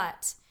it.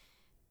 But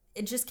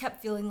it just kept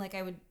feeling like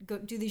I would go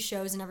do these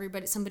shows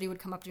and somebody would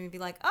come up to me and be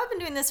like, oh, I've been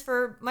doing this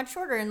for much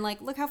shorter, and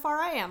like, look how far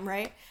I am,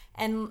 right?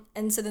 And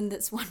so then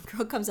this one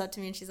girl comes up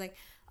to me and she's like,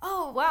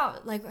 oh, wow,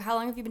 like, how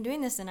long have you been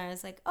doing this? And I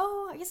was like,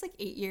 oh, I guess like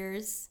 8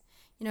 years,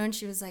 you know. And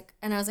she was like,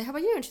 and I was like, how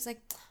about you? And she's like,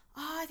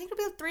 oh, I think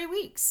it'll be like 3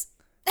 weeks.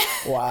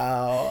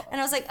 Wow.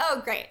 And I was like,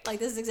 oh, great, like,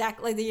 this is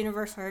exactly like the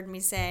universe heard me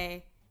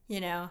say,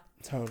 you know,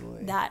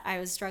 totally, that I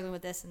was struggling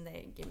with this and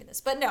they gave me this.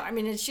 But no, I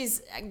mean, she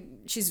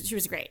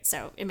was great,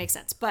 so it makes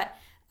sense. But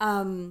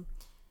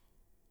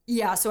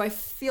yeah, so I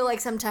feel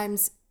like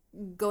sometimes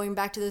going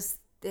back to those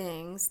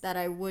things that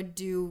I would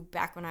do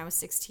back when I was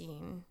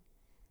 16,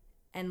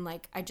 and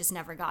like I just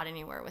never got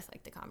anywhere with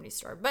like the Comedy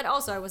Store. But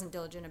also I wasn't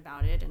diligent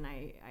about it, and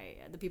I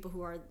the people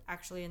who are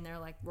actually in there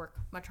like work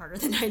much harder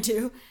than I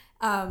do.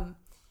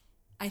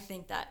 I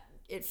think that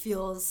it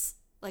feels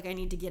like I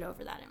need to get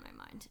over that in my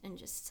mind and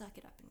just suck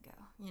it up and go,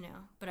 you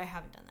know. But I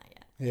haven't done that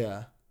yet.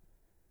 Yeah.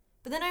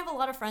 But then I have a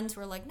lot of friends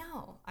who are like,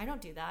 no, I don't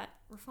do that.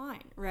 We're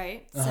fine,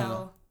 right?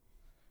 So,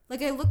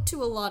 like, I look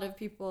to a lot of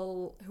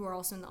people who are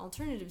also in the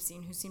alternative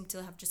scene who seem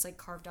to have just, like,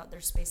 carved out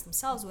their space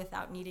themselves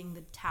without needing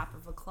the tap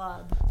of a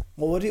club.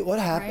 Well, what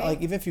happened? Right?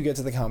 Like, even if you get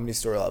to the Comedy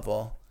Store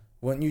level,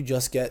 wouldn't you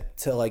just get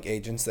to, like,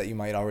 agents that you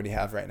might already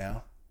have right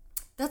now?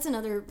 That's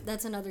another good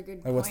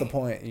point. Like, what's the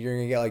point? You're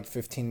going to get, like,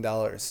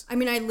 $15. I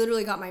mean, I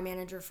literally got my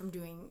manager from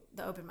doing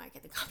the open mic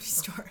at the Comedy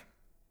Store.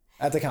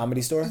 At the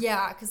Comedy Store?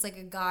 Yeah, because like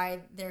a guy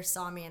there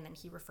saw me and then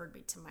he referred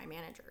me to my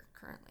manager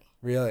currently.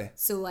 Really?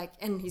 So like,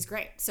 and he's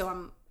great. So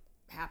I'm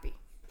happy,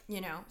 you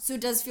know. So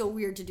it does feel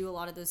weird to do a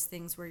lot of those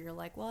things where you're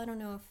like, well, I don't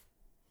know if,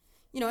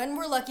 you know, and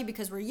we're lucky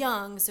because we're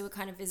young. So it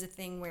kind of is a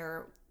thing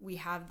where we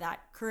have that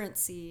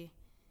currency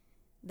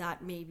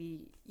that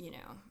maybe, you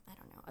know, I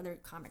don't know, other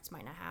comics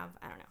might not have.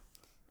 I don't know.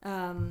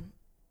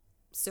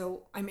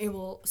 So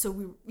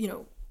we, you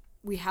know,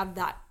 we have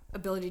that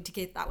ability to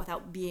get that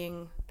without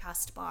being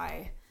passed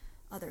by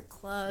other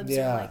clubs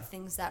or like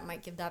things that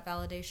might give that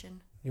validation.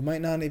 You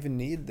might not even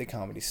need the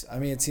comedy. I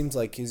mean, it seems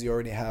like you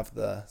already have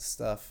the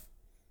stuff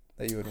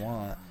that you would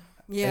want.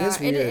 Yeah, it is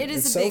weird. It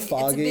is it's a so big,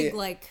 foggy. It's a big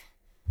like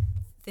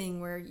thing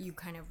where you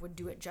kind of would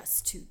do it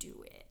just to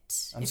do it.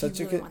 I'm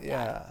such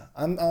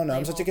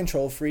I'm such a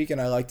control freak,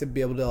 and I like to be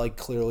able to like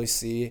clearly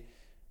see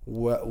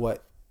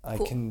what I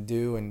can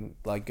do and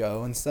like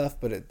go and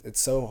stuff. But it's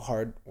so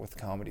hard with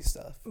comedy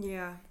stuff.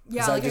 Yeah.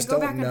 Like I just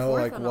don't know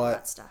like on what all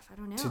that stuff. I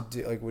don't know. to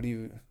do. Like, what do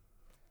you?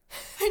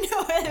 I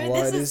know.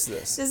 What is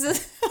this? This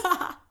is.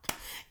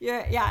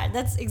 Yeah,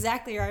 that's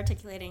exactly, you're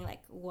articulating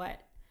like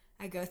what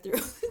I go through all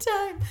the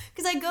time.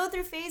 Because I go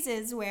through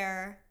phases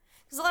where,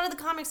 because a lot of the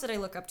comics that I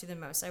look up to the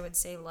most, I would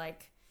say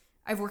like,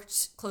 I've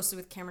worked closely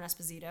with Cameron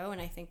Esposito, and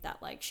I think that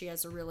like she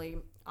has a really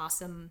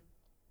awesome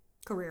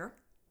career.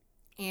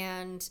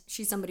 And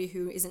she's somebody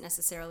who isn't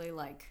necessarily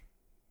like,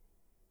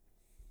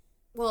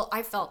 well,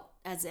 I felt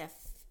as if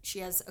she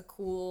has a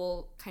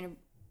cool kind of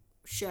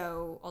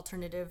show,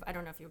 alternative, I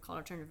don't know if you would call it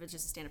alternative, it's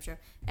just a stand-up show,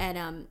 at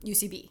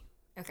UCB.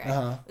 Okay.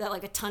 That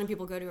like a ton of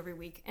people go to every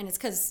week, and it's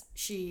because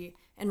she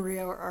and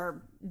Rio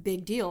are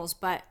big deals,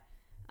 but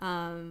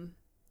I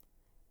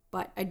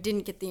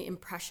didn't get the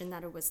impression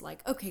that it was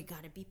like, okay,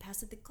 gotta be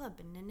past at the club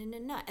and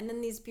and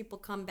then these people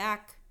come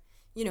back,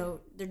 you know,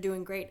 they're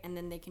doing great, and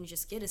then they can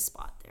just get a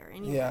spot there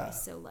anyway. Yeah.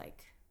 So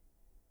like,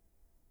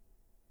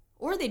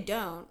 or they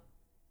don't,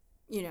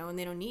 you know, and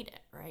they don't need it,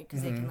 right?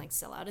 Because they can like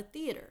sell out a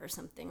theater or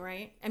something,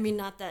 right? I mean,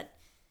 not that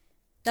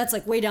that's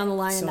like way down the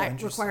line, and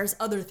that requires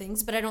other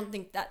things, but I don't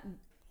think that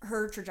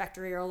her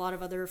trajectory or a lot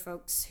of other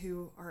folks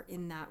who are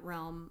in that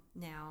realm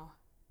now,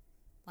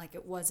 like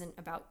it wasn't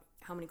about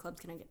how many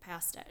clubs can I get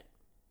past at,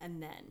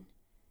 and then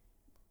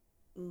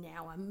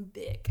now I'm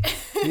big.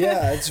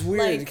 Yeah, it's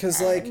weird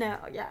because at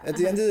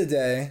the end of the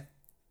day,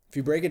 if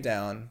you break it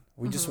down,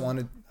 we just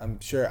wanted, I'm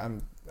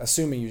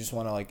assuming you just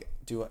want to like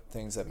do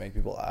things that make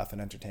people laugh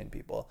and entertain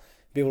people,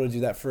 be able to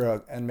do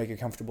that and make a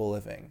comfortable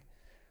living.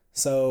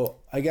 So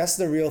I guess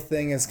the real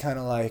thing is kind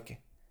of like,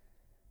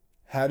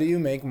 how do you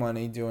make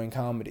money doing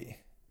comedy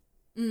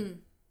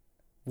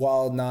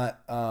while not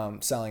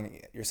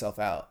selling yourself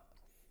out?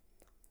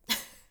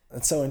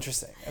 That's so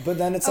interesting. But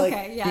then it's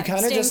you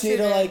kind of just need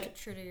to like,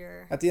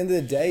 at the end of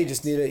the day, you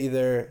just need to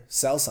either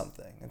sell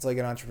something. It's like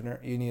an entrepreneur.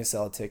 You need to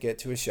sell a ticket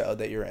to a show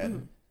that you're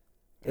in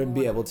and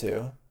be able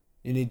to.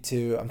 You need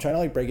to, I'm trying to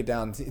like break it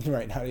down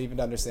right now to even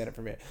understand it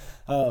for me.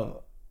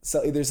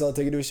 So either sell a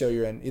ticket to a show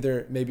you're in,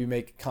 either maybe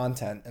make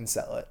content and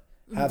sell it,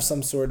 have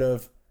some sort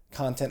of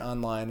content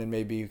online, and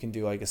maybe you can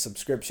do like a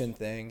subscription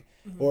thing,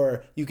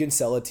 or you can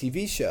sell a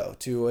TV show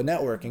to a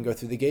network and go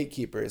through the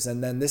gatekeepers.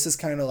 And then this is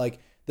kind of like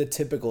the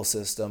typical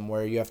system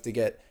where you have to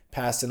get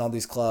passed in all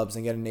these clubs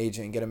and get an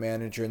agent, get a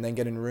manager, and then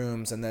get in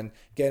rooms, and then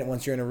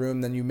once you're in a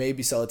room, then you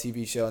maybe sell a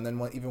TV show, and then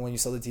even when you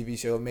sell the TV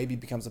show, it maybe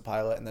becomes a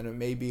pilot, and then it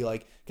maybe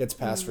like gets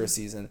passed for a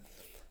season.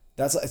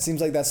 It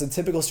seems like that's a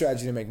typical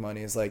strategy to make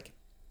money, is like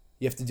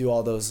you have to do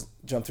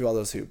jump through all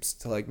those hoops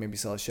to like maybe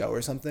sell a show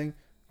or something.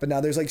 But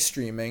now there's like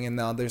streaming, and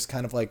now there's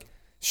kind of like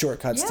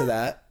shortcuts to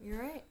that. You're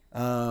right.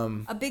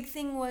 A big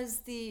thing was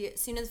the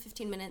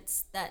 15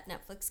 Minutes that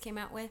Netflix came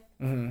out with.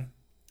 With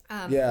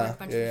a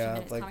bunch of 15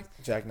 minutes comics.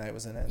 Jack Knight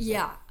was in it.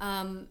 Yeah.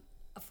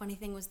 A funny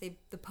thing was the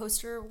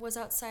poster was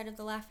outside of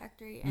the Laugh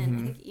Factory, and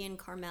I think Ian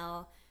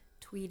Carmel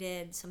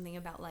tweeted something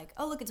about like,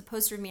 oh look, it's a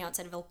poster of me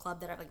outside of a club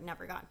that I've like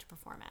never gotten to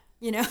perform at,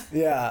 you know?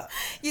 Yeah.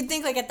 You'd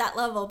think like at that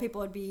level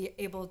people would be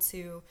able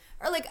to,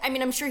 or like, I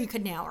mean, I'm sure he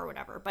could now or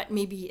whatever, but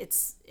maybe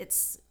it's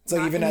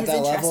like even at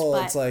that level,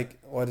 it's like,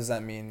 what does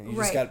that mean? You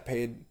just got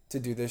paid to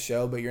do this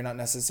show, but you're not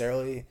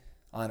necessarily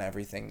on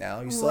everything now.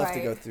 You still have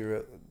to go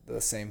through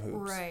the same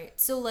hoops. Right.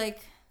 So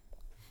like,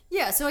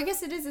 yeah, so I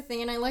guess it is a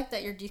thing, and I like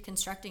that you're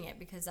deconstructing it,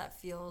 because it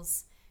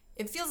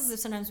feels as if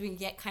sometimes we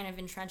get kind of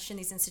entrenched in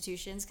these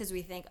institutions because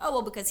we think, oh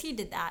well, because he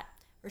did that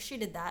or she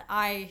did that,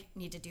 I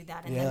need to do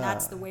that, and then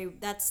that's the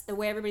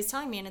way everybody's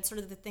telling me. And it's sort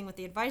of the thing with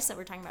the advice that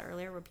we were talking about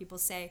earlier, where people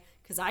say,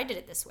 because I did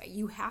it this way,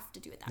 you have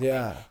to do it that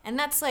way. And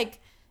that's like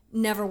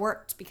never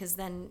worked, because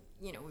then,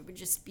 you know, we would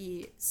just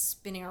be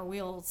spinning our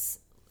wheels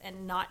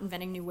and not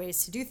inventing new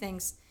ways to do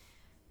things.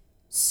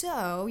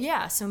 So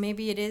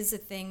maybe it is a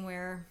thing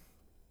where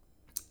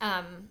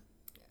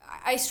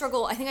I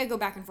struggle. I think I go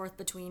back and forth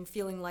between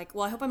feeling like,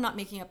 well, I hope I'm not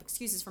making up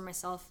excuses for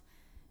myself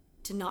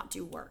to not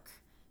do work,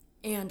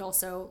 and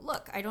also,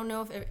 look, I don't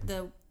know if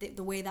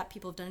the way that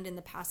people have done it in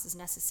the past is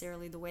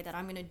necessarily the way that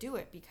I'm going to do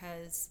it,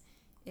 because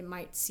it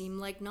might seem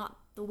like not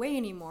the way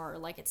anymore, or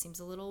like it seems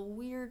a little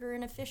weird or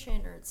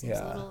inefficient, or it seems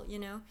a little, you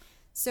know.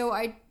 So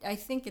I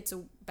think it's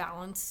a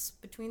balance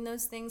between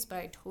those things, but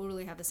I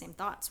totally have the same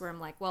thoughts where I'm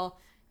like, well,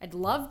 I'd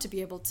love to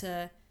be able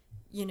to,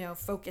 you know,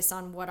 focus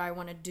on what I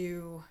want to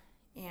do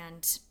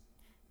and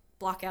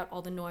block out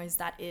all the noise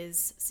that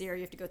is, Sierra,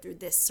 you have to go through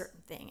this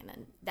certain thing, and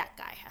then that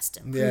guy has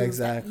to prove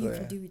that you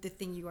can do the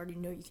thing you already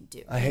know you can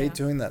do. I hate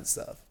doing that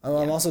stuff.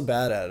 I'm also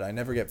bad at it. I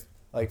never get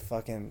like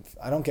I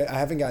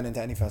haven't gotten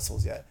into any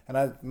festivals yet, and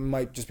I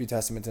might just be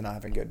testament to not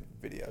having good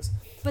videos.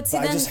 But see,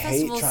 then I just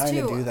hate trying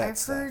to do that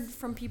stuff. I've heard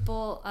from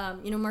people,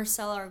 you know,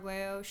 Marcela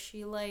Arguello,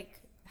 she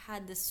like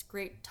had this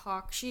great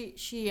talk. She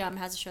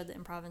has a show at the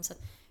Improv and stuff.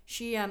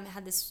 She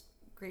had this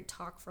great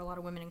talk for a lot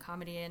of women in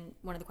comedy, and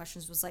one of the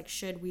questions was like,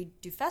 should we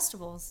do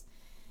festivals?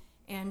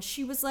 And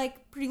she was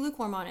like pretty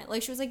lukewarm on it.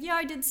 Like, she was like, yeah,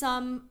 I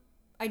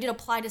did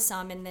apply to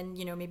some, and then,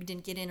 you know, maybe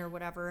didn't get in or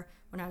whatever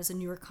when I was a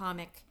newer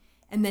comic.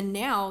 And then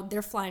now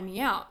they're flying me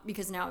out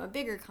because now I'm a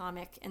bigger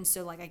comic, and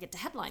so like I get to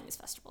headline these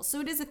festivals. So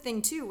it is a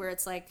thing too, where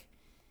it's like,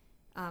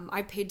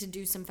 I paid to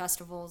do some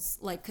festivals,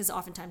 like, because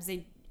oftentimes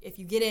if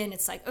you get in,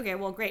 it's like, okay,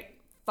 well, great,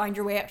 find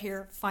your way out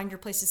here, find your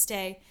place to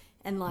stay,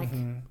 and like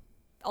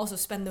also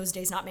spend those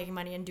days not making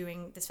money and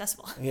doing this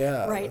festival.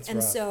 Yeah, right. And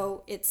rough.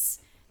 So it's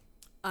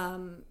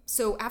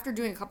so after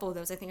doing a couple of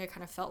those, I think I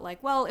kind of felt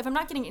like, well, if I'm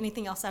not getting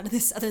anything else out of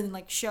this other than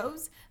like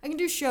shows, I can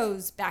do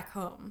shows back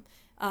home.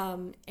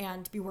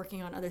 And be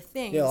working on other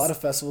things. Yeah, a lot of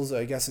festivals,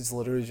 I guess it's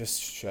literally just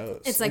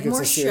shows. It's like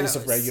more it's a series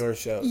of regular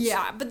shows.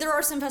 Yeah, but there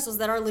are some festivals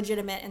that are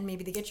legitimate, and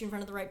maybe they get you in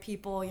front of the right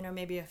people. You know,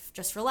 maybe if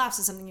Just for Laughs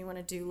is something you want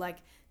to do, like,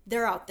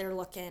 they're out there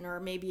looking, or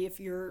maybe if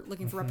you're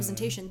looking for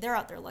representation, they're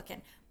out there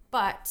looking.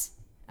 But,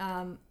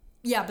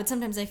 yeah, but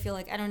sometimes I feel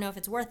like I don't know if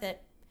it's worth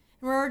it.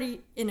 And we're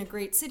already in a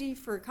great city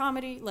for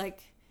comedy,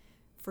 like,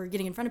 for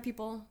getting in front of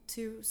people,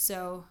 too,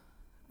 so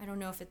I don't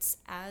know if it's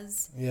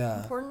as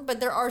important, but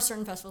there are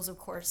certain festivals, of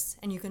course,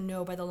 and you can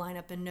know by the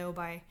lineup and know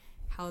by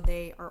how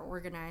they are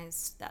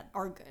organized that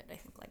are good. I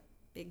think like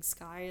Big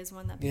Sky is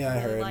one that people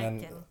really like.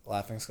 And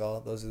Laughing Skull.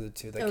 Those are the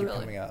two that keep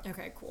coming out.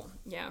 Okay, cool.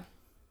 Yeah.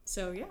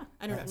 So yeah,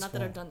 I don't know. Not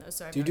that I've done those.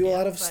 So do you do a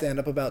lot of stand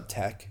up about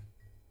tech?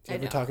 Do you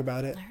ever talk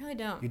about it? I really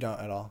don't. You don't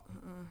at all.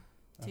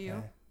 Do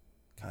you?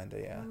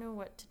 Kinda, yeah. I don't know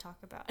what to talk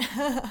about.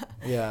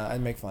 Yeah, I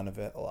make fun of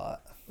it a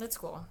lot. That's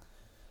cool.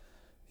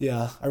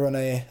 Yeah, I run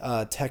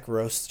a tech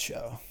roast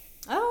show.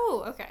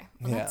 Oh, okay.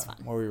 Well, that's fun.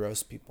 Where we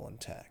roast people in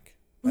tech.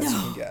 As you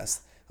can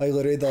guess. Like,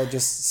 literally, they'll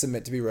just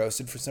submit to be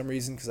roasted for some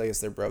reason because I guess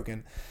they're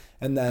broken.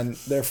 And then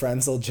their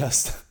friends will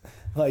just,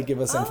 like,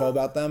 give us info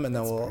about them, and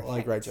then we'll,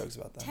 like, write jokes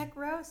about them. Tech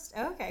roast?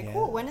 Okay,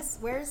 cool.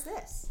 Where is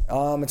this?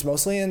 It's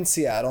mostly in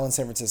Seattle and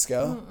San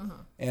Francisco.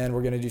 And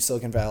we're going to do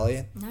Silicon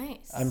Valley.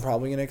 Nice. I'm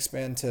probably going to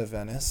expand to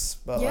Venice.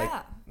 But, like,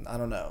 I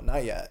don't know.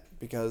 Not yet.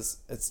 Because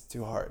it's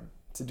too hard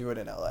to do it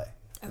in LA.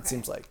 Okay. It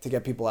seems like, to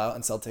get people out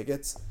and sell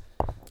tickets.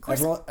 Of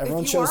course,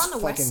 everyone shows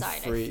fucking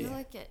free. I feel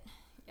like it.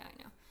 Yeah,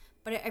 I know.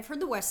 But I've heard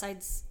the West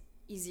Side's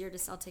easier to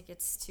sell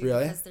tickets to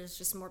because there's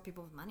just more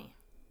people with money.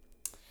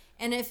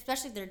 And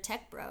especially if their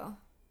tech bro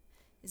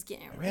is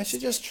getting it. Maybe I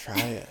should just try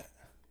it.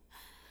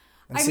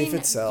 And see if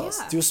it sells.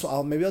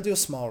 Yeah. Maybe I'll do a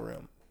small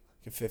room.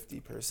 Like a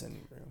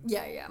 50-person room.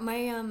 Yeah. My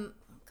a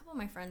couple of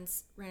my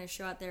friends ran a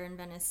show out there in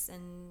Venice,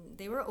 and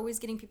they were always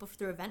getting people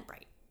through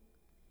Eventbrite.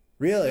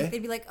 Really? Like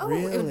they'd be like, oh,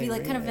 it would be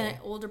like kind of an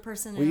older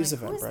person. We use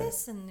like, Eventbrite. Who is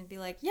this? And they'd be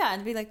like, yeah. And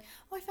they'd be like,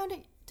 oh, I found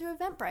it through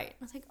Eventbrite. I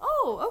was like,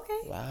 oh,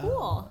 okay,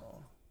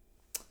 cool.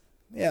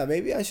 Yeah,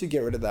 maybe I should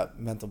get rid of that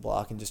mental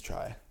block and just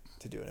try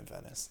to do it in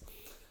Venice.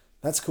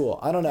 That's cool.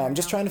 I don't know. I'm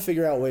just trying to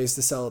figure out ways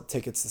to sell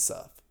tickets to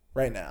stuff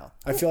right now.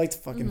 I feel like the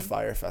fucking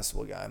Fire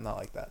Festival guy. I'm not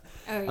like that.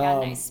 Oh, yeah,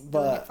 nice.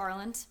 Billy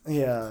McFarland.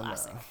 Yeah.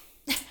 Classic.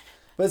 No.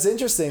 But it's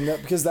interesting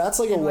because that's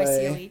like a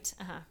way... Elite.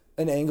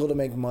 An angle to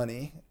make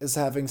money is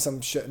having some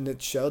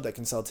niche show that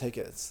can sell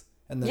tickets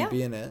and then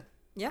be in it.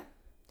 Yeah.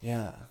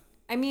 Yeah.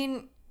 I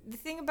mean, the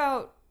thing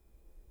about,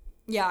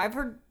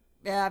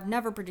 I've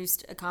never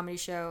produced a comedy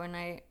show, and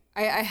I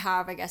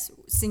have, I guess,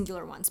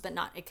 singular ones, but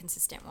not a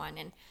consistent one.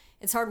 And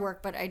it's hard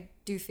work, but I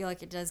do feel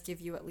like it does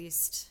give you at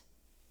least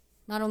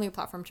not only a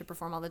platform to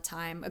perform all the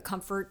time, a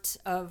comfort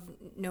of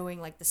knowing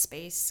like the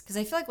space. Because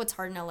I feel like what's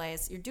hard in LA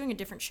is you're doing a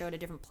different show at a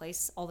different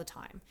place all the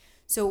time.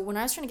 So when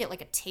I was trying to get like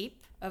a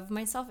tape of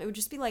myself, it would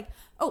just be like,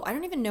 oh, I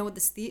don't even know what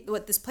this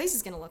place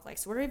is going to look like.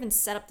 So where do I even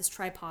set up this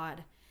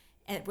tripod?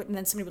 And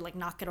then somebody would like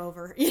knock it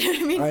over. You know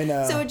what I mean? I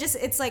know. So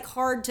it's like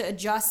hard to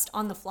adjust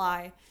on the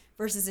fly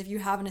versus if you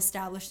have an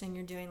established thing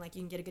you're doing, like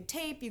you can get a good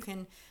tape, you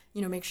can,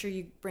 make sure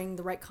you bring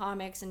the right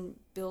comics and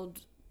build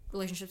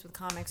relationships with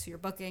comics who you're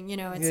booking.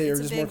 You're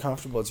just more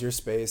comfortable. It's your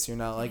space. You're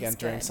not like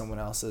entering someone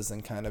else's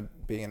and kind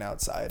of being an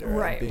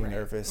outsider and being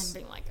nervous. And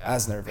being like,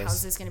 nervous.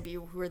 How's this going to be?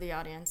 Who are the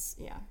audience?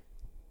 Yeah.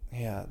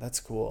 Yeah, that's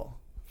cool.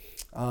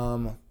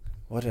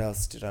 What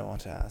else did I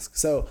want to ask?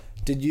 So,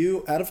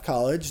 out of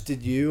college,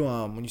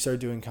 when you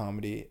started doing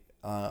comedy,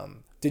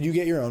 did you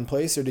get your own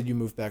place or did you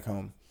move back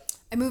home?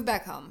 I moved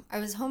back home. I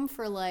was home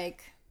for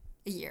like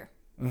a year.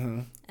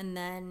 Mm-hmm. And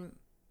then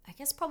I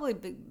guess probably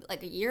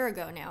like a year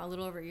ago now, a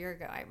little over a year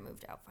ago, I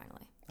moved out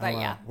finally. But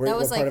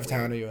what part of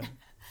town are you in?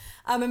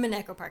 I'm in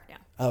Echo Park now.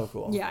 Oh,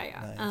 cool.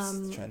 Yeah.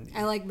 Nice. Trendy.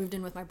 I moved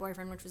in with my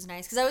boyfriend, which was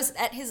nice because I was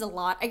at his a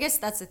lot. I guess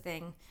that's the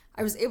thing.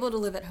 I was able to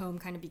live at home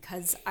kind of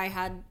because I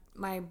had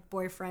my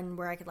boyfriend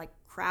where I could like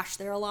crash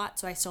there a lot,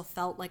 so I still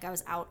felt like I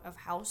was out of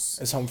house.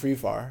 Is home for you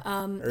far?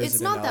 It's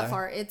not that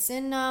far. It's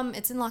in La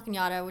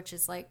Cañada, which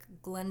is like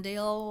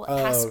Glendale,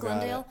 past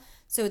Glendale.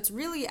 So it's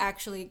really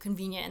actually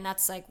convenient, and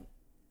that's like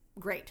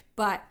great.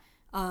 But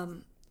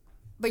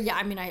yeah,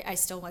 I mean, I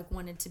still like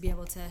wanted to be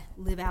able to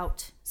live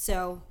out,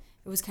 so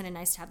it was kind of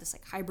nice to have this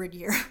like hybrid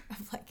year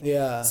of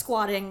like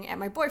squatting at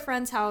my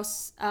boyfriend's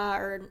house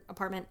or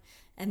apartment,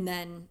 and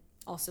then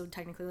also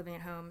technically living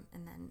at home,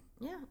 and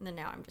then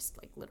now I'm just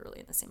like literally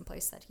in the same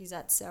place that he's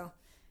at. So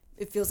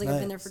it feels like I've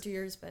been there for 2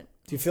 years. But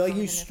do you feel like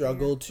you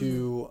struggle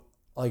to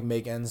like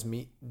make ends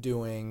meet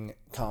doing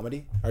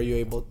comedy? Do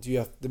you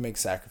have to make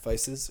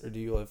sacrifices, or do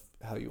you live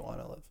how you want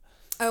to live?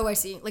 Oh, I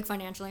see. Like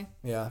financially.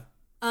 Yeah.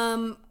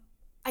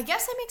 I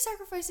guess I make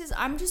sacrifices.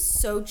 I'm just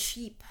so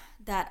cheap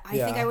that I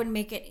think I would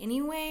make it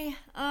anyway.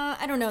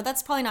 I don't know.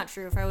 That's probably not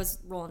true. If I was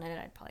rolling in it,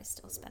 I'd probably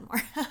still spend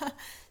more.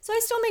 So I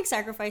still make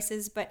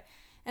sacrifices,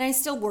 and I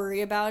still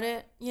worry about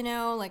it, you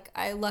know? Like,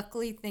 I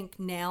luckily think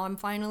now I'm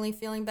finally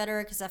feeling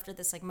better, because after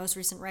this, like, most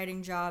recent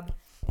writing job,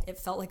 it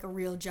felt like a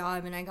real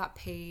job, and I got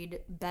paid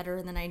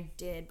better than I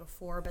did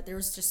before, but there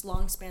was just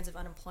long spans of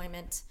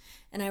unemployment,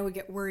 and I would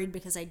get worried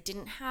because I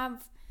didn't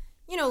have...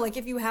 You know, like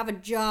if you have a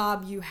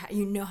job, you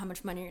know how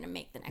much money you're going to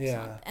make the next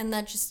month. And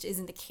that just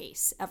isn't the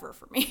case ever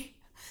for me.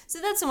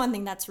 So that's the one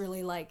thing that's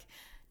really like,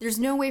 there's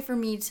no way for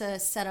me to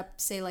set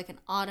up, say, like an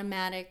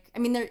automatic, I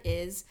mean, there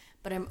is,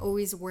 but I'm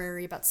always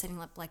wary about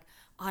setting up like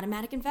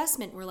automatic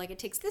investment where like it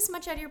takes this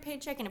much out of your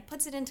paycheck and it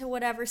puts it into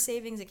whatever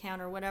savings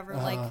account or whatever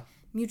like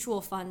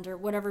mutual fund or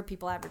whatever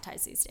people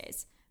advertise these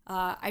days.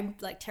 I'm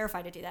like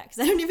terrified to do that because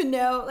I don't even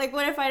know, like,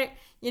 what if I,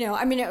 you know,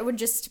 I mean, I would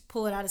just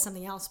pull it out of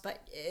something else, but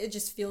it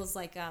just feels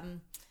like,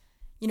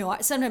 you know,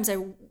 sometimes I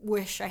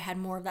wish I had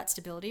more of that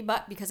stability,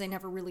 but because I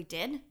never really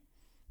did,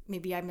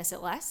 maybe I miss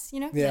it less, you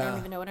know, because I don't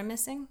even know what I'm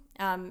missing.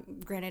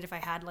 Granted, if I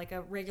had like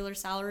a regular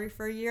salary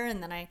for a year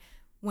and then I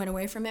went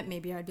away from it,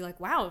 maybe I'd be like,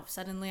 wow,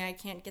 suddenly I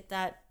can't get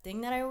that thing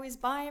that I always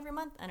buy every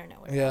month. I don't know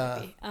what it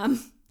would be.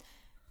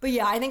 But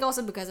yeah, I think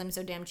also because I'm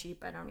so damn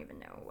cheap, I don't even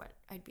know what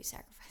I'd be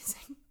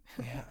sacrificing.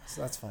 Yeah,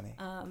 so that's funny.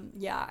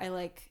 Yeah,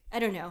 I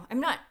don't know.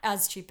 I'm not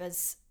as cheap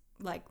as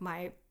like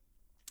my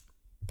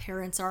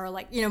parents are.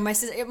 Like, you know,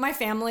 my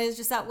family is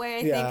just that way,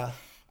 I think.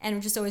 And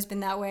I've just always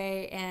been that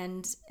way.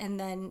 And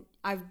then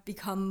I've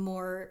become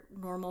more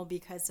normal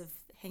because of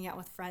hanging out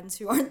with friends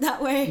who aren't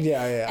that way.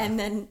 Yeah. And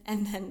then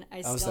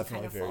I still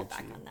kind of fall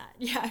back on that.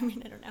 Yeah, I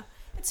mean, I don't know.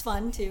 It's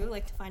fun too,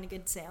 like to find a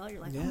good sale.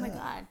 You're like, oh my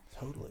God.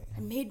 Totally. I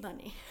made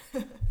money.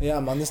 Yeah,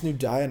 I'm on this new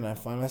diet and I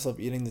find myself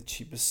eating the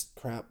cheapest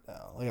crap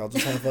now. Like I'll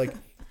just have like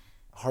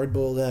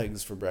hard-boiled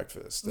eggs for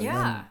breakfast. And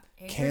then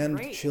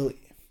canned chili.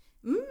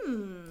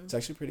 It's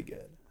actually pretty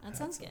good. That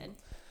sounds good.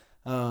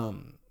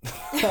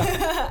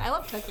 I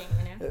love cooking,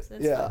 you know. So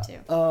it's fun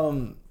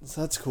too.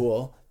 So that's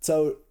cool.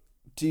 So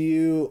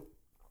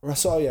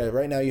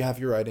right now you have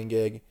your writing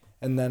gig,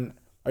 and then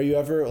are you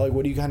ever like,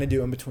 what do you kind of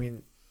do in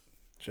between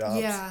jobs?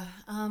 Yeah.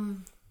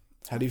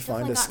 How do you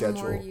find a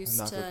schedule and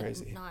not go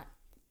crazy? Not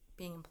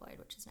being employed,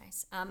 which is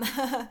nice.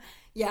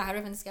 Yeah, how do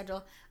I find a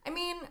schedule? I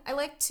mean, I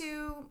like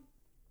to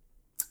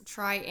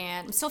try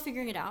and I'm still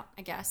figuring it out,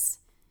 I guess.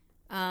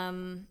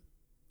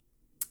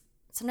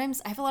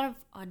 Sometimes I have a lot of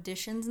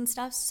auditions and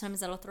stuff. So sometimes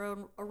that'll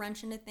throw a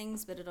wrench into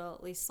things, but it'll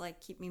at least like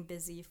keep me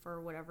busy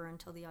for whatever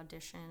until the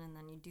audition, and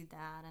then you do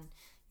that and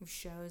you have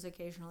shows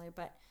occasionally.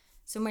 But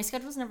so my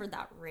schedule's never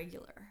that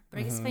regular. But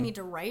I guess if I need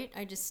to write,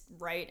 I just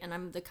write, and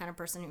I'm the kind of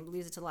person who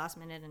leaves it to the last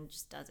minute and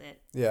just does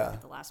it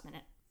at the last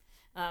minute.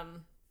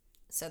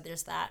 So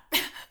there's that.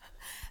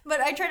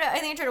 But I think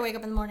I try to wake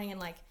up in the morning and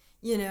like,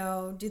 you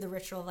know, do the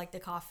ritual of like the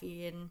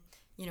coffee and,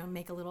 you know,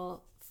 make a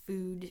little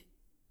food.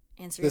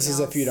 This is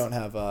if you don't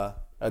have a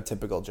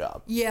typical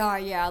job.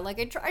 Yeah. Like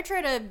I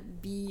try to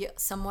be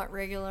somewhat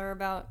regular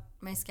about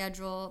my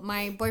schedule.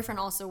 My boyfriend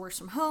also works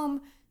from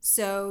home,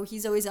 so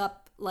he's always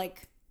up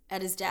like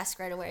at his desk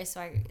right away.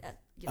 So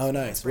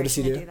nice. What does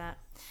he do? Do that.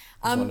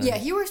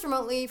 He works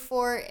remotely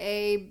for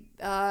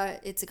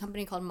it's a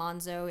company called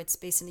Monzo. It's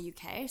based in the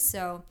UK.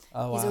 So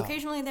he's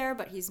occasionally there,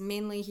 but he's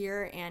mainly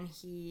here, and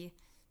he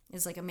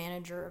is like a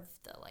manager of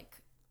the like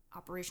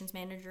operations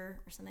manager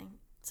or something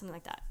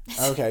like that.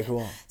 Okay,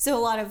 cool. So a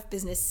lot of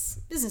business.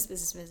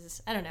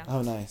 I don't know.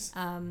 Oh, nice.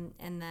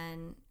 And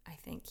then I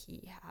think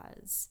he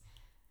has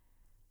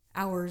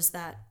hours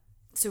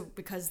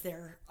because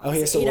they're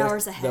 8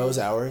 hours ahead. Those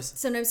hours?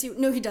 Sometimes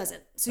he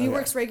doesn't. So he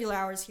works regular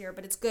hours here,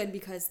 but it's good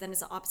because then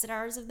it's the opposite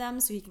hours of them,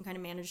 so he can kind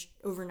of manage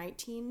overnight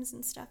teams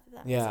and stuff.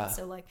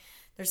 So like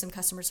there's some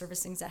customer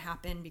service things that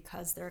happen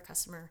because they're a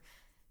customer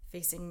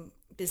facing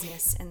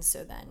business, and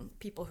so then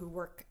people who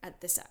work at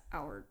this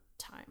hour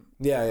time.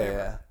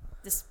 Yeah.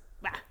 This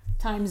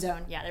time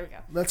zone. Yeah, there we go.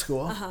 That's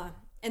cool.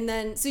 And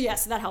then so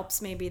that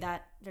helps maybe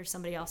that there's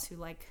somebody else who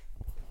like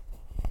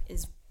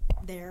is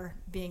there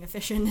being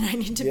efficient and I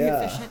need to be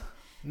efficient.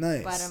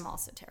 Nice. But I'm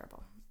also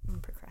terrible. I'm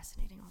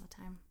procrastinating all the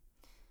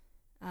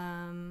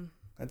time.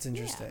 That's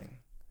interesting.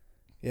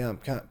 Yeah, I'm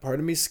part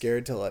of me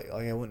scared to like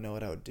I wouldn't know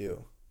what I would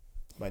do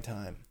with my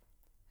time.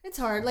 It's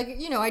hard. Like,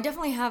 you know, I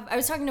definitely have I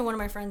was talking to one of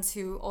my friends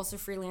who also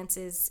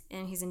freelances,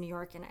 and he's in New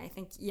York, and I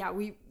think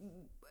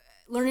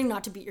learning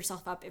not to beat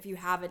yourself up if you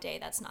have a day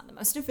that's not the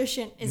most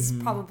efficient is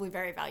probably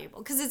very valuable,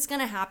 because it's going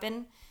to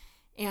happen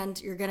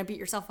and you're going to beat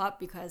yourself up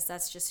because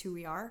that's just who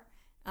we are.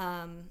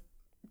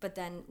 But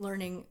then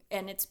learning,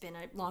 and it's been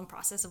a long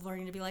process of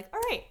learning to be like, all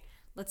right,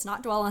 let's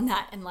not dwell on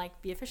that and like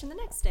be efficient the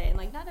next day. And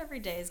like not every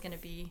day is going to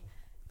be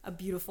a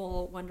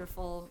beautiful,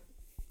 wonderful,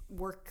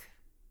 work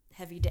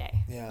heavy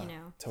day. Yeah,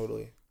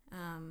 totally.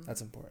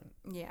 That's important.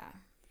 Yeah.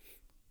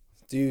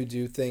 Do you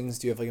do things?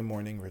 Do you have like a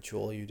morning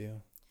ritual you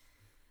do?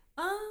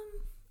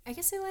 I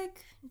guess I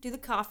like do the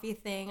coffee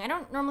thing. I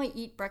don't normally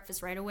eat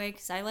breakfast right away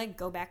because I like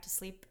go back to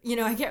sleep.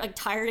 I get like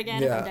tired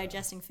again if I'm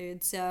digesting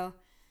food. So,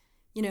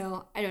 I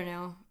don't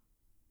know,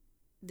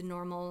 the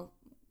normal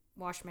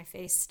wash my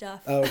face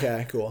stuff. Oh,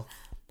 okay, cool.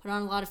 Put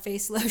on a lot of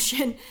face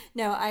lotion.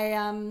 No,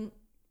 I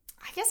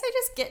guess I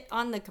just get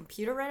on the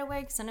computer right away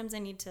because sometimes I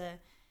need to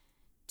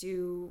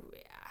do,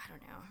 I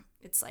don't know.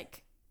 It's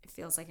like, it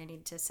feels like I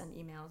need to send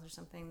emails or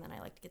something. Then I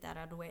like to get that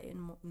out of the way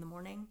in the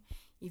morning,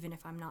 even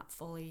if I'm not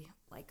fully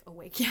like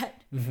awake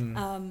yet. Mm-hmm.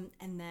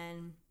 And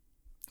then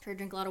try to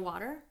drink a lot of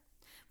water.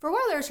 For a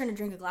while there, I was trying to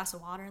drink a glass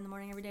of water in the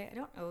morning every day. I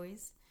don't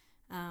always,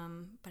 but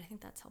I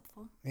think that's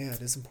helpful. Yeah,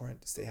 it is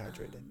important to stay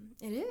hydrated.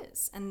 It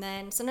is. And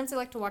then sometimes I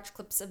like to watch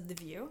clips of The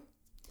View.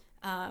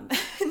 And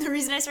the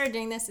reason I started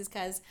doing this is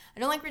because I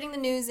don't like reading the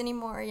news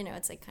anymore.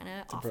 It's like kind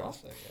of awful.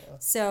 Yeah.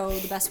 So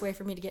the best way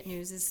for me to get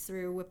news is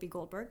through Whoopi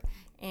Goldberg.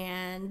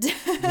 And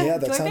yeah,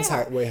 that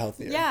sounds way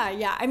healthier.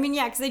 Yeah. I mean,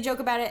 because they joke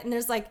about it, and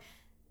there's like,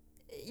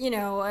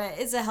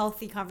 it's a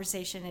healthy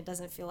conversation. It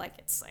doesn't feel like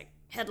it's like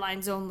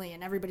headlines only,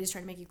 and everybody's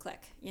trying to make you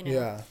click.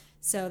 Yeah.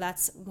 So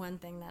that's one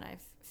thing that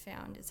I've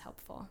found is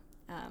helpful.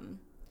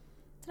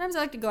 Sometimes I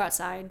like to go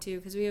outside too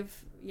because we have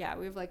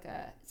like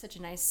such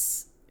a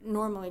nice,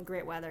 normally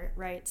great weather,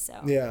 right? So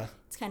yeah,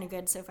 it's kind of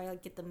good. So if I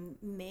like get the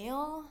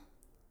mail,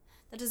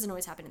 that doesn't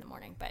always happen in the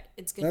morning, but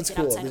it's good to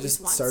get outside. They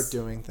just start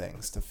doing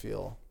things to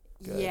feel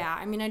good. Yeah,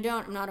 I mean, I'm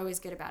not always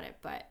good about it,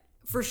 but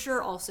for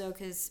sure also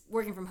because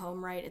working from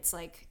home, right? It's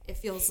like it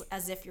feels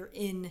as if you're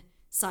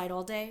inside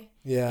all day.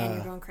 Yeah, and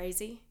you're going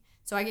crazy.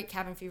 So I get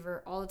cabin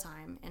fever all the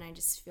time, and I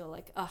just feel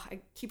like, I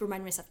keep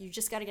reminding myself, you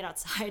just got to get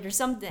outside or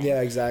something.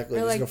 Yeah, exactly.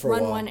 Or just like go for run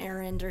a walk. one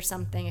errand or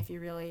something if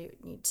you really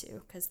need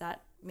to, because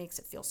that makes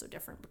it feel so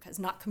different, because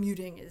not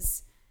commuting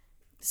is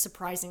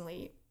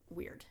surprisingly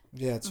weird.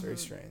 Yeah, it's very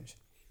strange.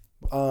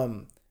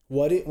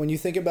 When you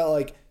think about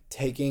like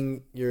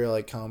taking your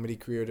like comedy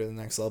career to the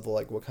next level,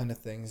 like what kind of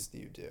things do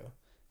you do?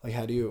 Like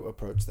how do you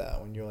approach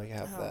that when you like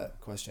have that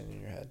question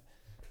in your head?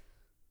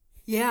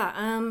 Yeah,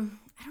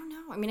 I don't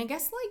know. I mean, I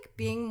guess like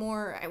being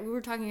more, we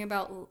were talking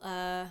about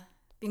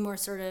being more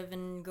assertive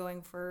and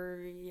going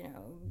for,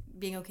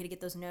 being okay to get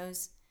those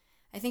no's.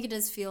 I think it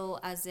does feel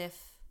as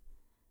if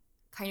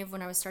kind of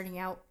when I was starting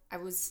out, I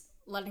was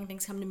letting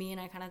things come to me and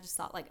I kind of just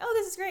thought like, oh,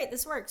 this is great,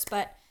 this works.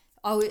 But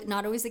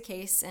not always the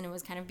case. And it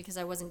was kind of because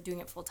I wasn't doing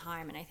it full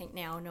time. And I think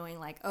now knowing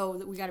like, oh,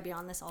 we got to be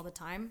on this all the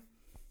time.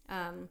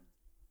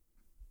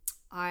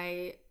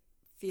 I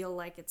feel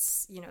like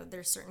it's,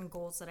 there's certain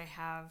goals that I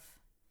have.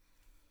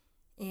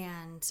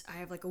 And I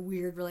have like a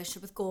weird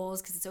relationship with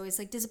goals because it's always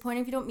like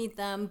disappointing if you don't meet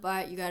them,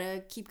 but you got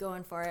to keep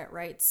going for it,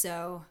 right?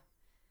 So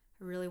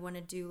I really want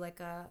to do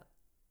like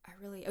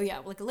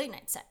like a late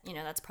night set.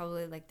 That's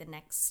probably like the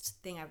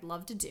next thing I'd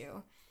love to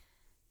do.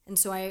 And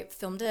so I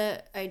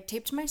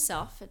taped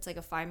myself. It's like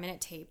a 5-minute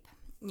tape,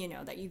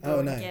 that you go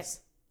and get.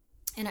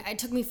 And it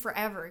took me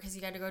forever because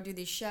you got to go do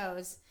these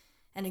shows.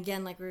 And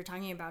again, like we were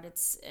talking about,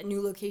 it's a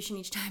new location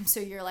each time. So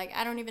you're like,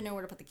 I don't even know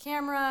where to put the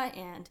camera,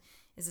 and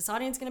is this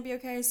audience going to be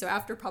okay? So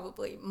after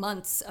probably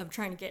months of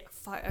trying to get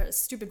a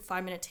stupid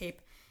 5-minute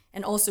tape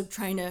and also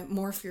trying to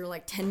morph your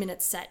like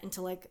 10-minute set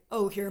into like,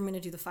 oh, here I'm going to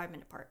do the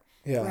 5-minute part.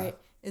 Yeah. Right?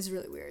 Is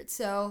really weird.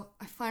 So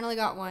I finally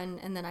got one,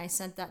 and then I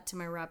sent that to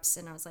my reps,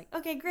 and I was like,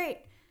 okay, great.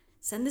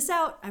 Send this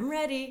out. I'm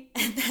ready.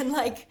 And then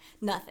like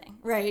nothing.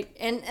 Right.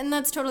 And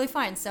that's totally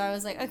fine. So I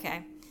was like,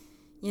 okay,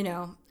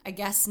 I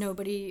guess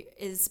nobody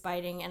is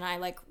biting, and I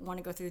like want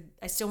to go through,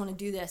 I still want to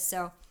do this.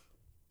 So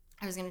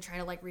I was going to try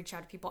to like reach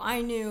out to people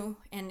I knew.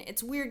 And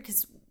it's weird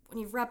because when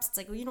you have reps, it's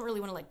like, well, you don't really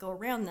want to like go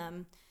around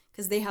them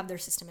because they have their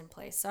system in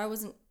place. So I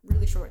wasn't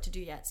really sure what to do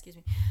yet. Excuse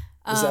me.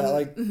 Is that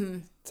like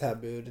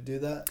taboo to do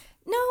that?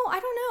 No, I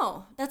don't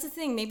know. That's the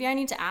thing. Maybe I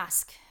need to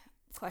ask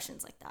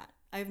questions like that.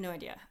 I have no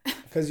idea.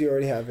 Because you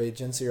already have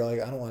agents, so you're like,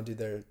 I don't want to do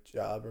their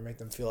job or make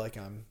them feel like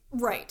I'm...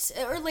 Right.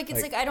 Or like,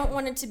 it's like I don't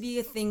want it to be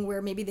a thing where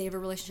maybe they have a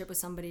relationship with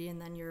somebody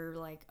and then you're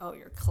like, oh,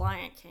 your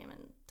client came and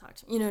talked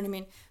to me. You know what I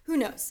mean? Who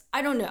knows?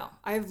 I don't know.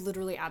 I have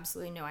literally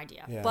absolutely no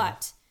idea. Yeah.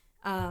 But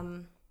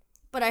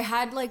I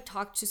had like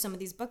talked to some of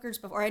these bookers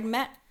before. I'd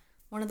met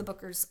one of the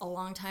bookers a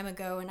long time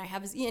ago, and I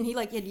have his, and he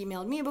like had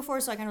emailed me before,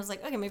 so I kind of was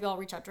like, okay, maybe I'll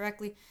reach out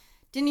directly.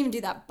 Didn't even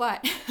do that,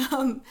 but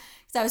because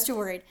I was too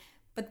worried.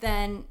 But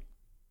then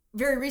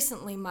very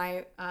recently,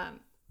 my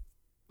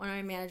one of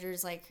my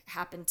managers like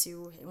happened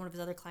to, one of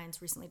his other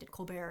clients recently did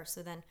Colbert,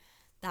 so then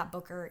that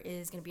booker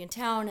is going to be in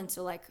town, and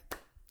so like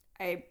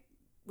I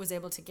was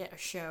able to get a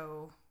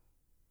show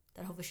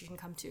that hopefully she can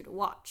come to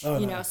watch,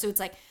 you know. So it's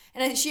like,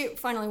 and she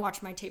finally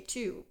watched my tape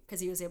too because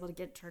he was able to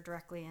get to her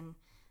directly,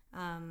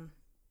 and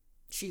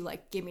she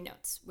like gave me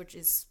notes, which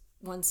is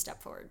one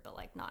step forward, but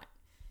like not,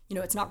 you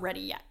know, it's not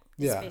ready yet.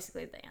 It's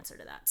basically the answer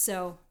to that.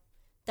 So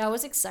that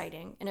was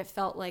exciting, and it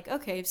felt like,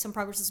 okay, some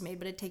progress is made,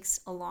 but it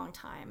takes a long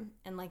time.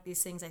 And like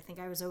these things, I think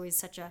I was always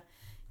such a,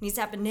 it needs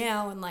to happen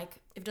now, and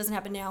like if it doesn't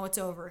happen now, it's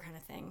over kind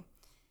of thing.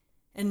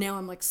 And now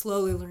I'm like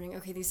slowly learning,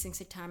 okay, these things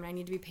take time and I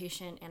need to be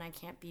patient and I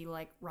can't be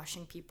like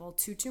rushing people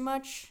too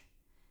much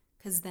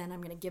because then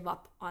I'm going to give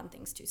up on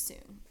things too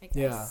soon, I guess.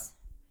 Yeah.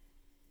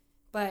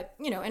 But,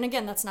 you know, and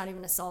again, that's not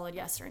even a solid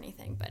yes or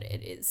anything, but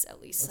it is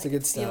at least that's like, a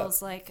good step. It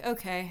feels like,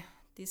 okay,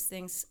 these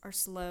things are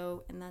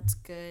slow and that's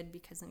good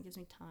because then it gives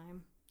me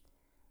time.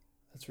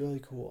 That's really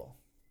cool.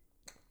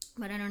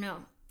 But I don't know.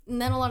 And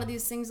then a lot of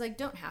these things like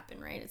don't happen,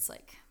 right? It's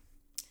like,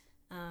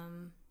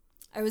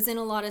 I was in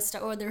a lot of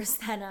stuff. Oh, there was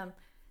that,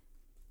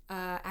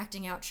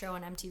 acting out show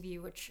on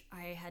MTV, which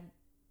I had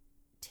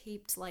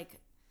taped like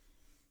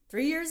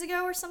 3 years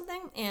ago or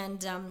something,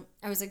 and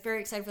I was like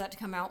very excited for that to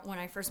come out when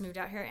I first moved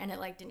out here, and it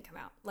like didn't come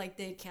out. Like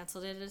they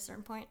canceled it at a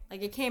certain point.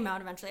 Like it came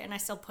out eventually, and I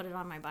still put it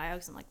on my bio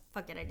because I'm like,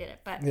 fuck it, I did it.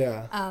 But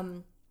yeah,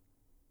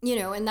 you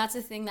know, and that's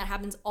a thing that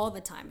happens all the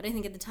time. But I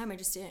think at the time I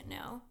just didn't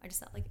know. I just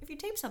thought like if you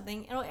tape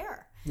something, it'll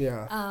air.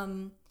 Yeah.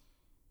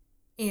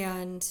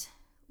 And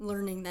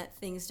learning that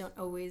things don't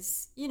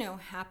always, you know,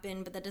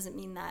 happen, but that doesn't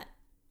mean that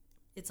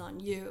it's on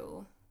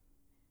you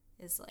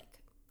is like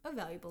a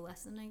valuable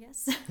lesson, I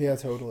guess. Yeah,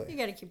 totally. You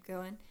got to keep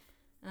going.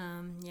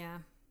 Yeah.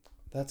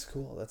 That's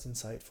cool. That's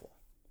insightful.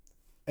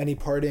 Any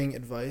parting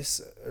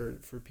advice or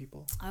for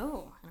people?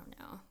 Oh, I don't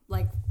know.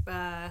 Like,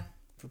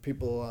 for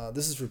people,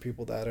 this is for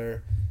people that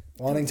are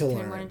wanting to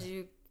learn. Want to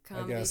do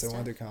comedy I guess stuff. I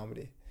want to do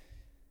comedy.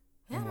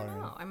 Yeah, I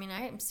don't know. I mean,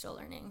 I am still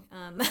learning.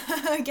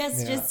 I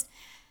guess just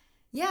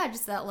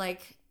that,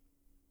 like,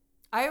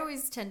 I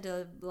always tend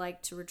to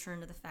like to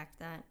return to the fact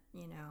that,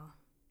 you know,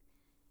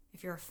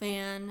 if you're a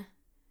fan,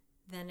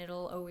 then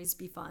it'll always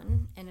be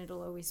fun and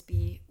it'll always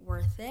be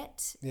worth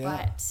it. Yeah.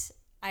 But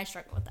I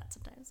struggle with that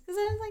sometimes because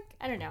I'm like,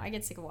 I don't know, I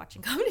get sick of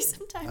watching comedy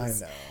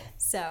sometimes. I know.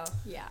 So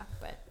yeah,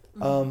 but.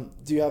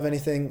 Do you have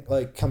anything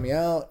like coming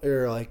out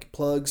or like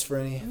plugs for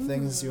any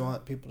things you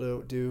want people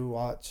to do,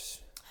 watch?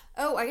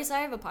 Oh, I guess I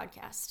have a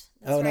podcast.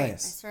 That's right.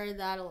 Nice. I started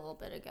that a little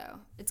bit ago.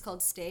 It's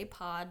called Stay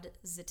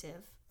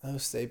Podsitive. Oh,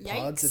 Stay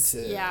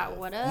Podsitive. Yeah,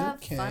 what a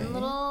fun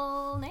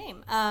little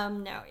name.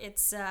 No,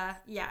 it's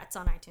it's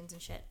on iTunes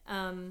and shit.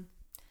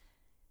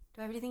 Do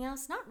I have anything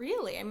else? Not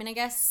really. I mean, I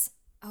guess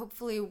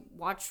hopefully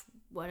watch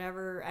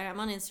whatever. I'm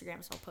on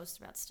Instagram, so I'll post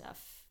about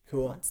stuff.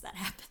 Cool. Once that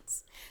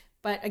happens.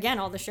 But again,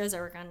 all the shows I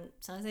work on,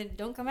 sometimes they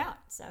don't come out,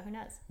 so who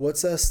knows?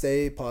 What's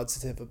Stay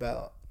Podsitive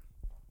about?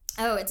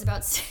 Oh, it's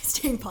about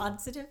staying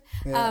positive.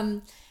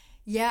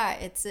 Yeah.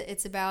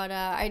 It's about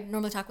I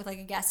normally talk with like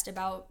a guest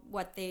about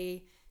what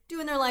they do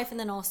in their life and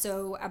then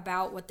also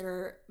about what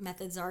their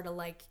methods are to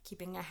like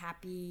keeping a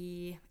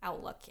happy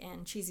outlook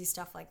and cheesy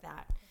stuff like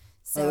that.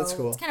 So that's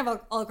cool. It's kind of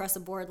all across the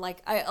board.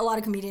 Like a lot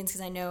of comedians,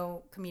 because I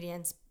know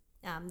comedians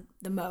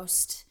the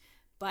most,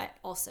 but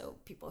also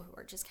people who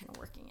are just kind of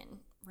working in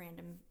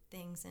random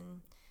things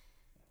and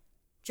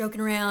joking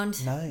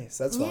around. Nice.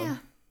 That's fun. Yeah.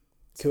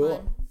 Cool.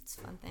 Fun. It's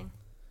a fun thing.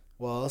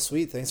 Well,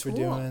 sweet. Thanks for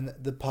doing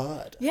the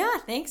pod. Yeah,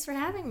 thanks for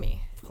having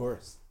me. Of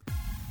course.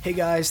 Hey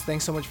guys,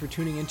 thanks so much for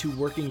tuning into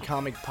Working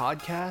Comic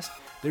Podcast.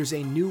 There's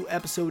a new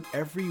episode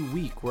every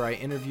week where I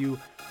interview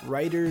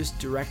writers,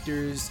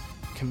 directors,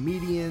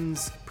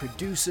 comedians,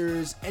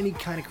 producers, any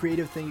kind of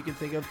creative thing you can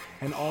think of,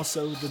 and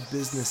also the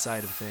business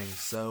side of things.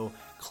 So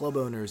club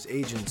owners,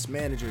 agents,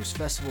 managers,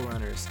 festival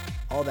runners,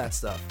 all that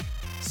stuff.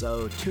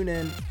 So tune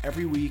in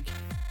every week.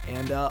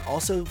 And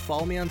also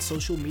follow me on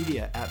social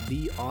media at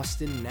The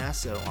Austin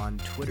Nasso on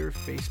Twitter,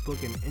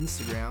 Facebook, and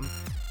Instagram.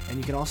 And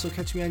you can also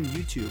catch me on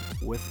YouTube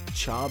with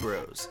Cha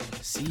Bros,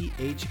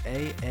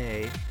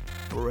 CHAA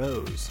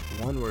Bros,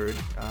 one word.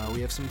 We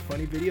have some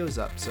funny videos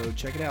up, so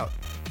check it out.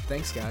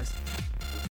 Thanks, guys.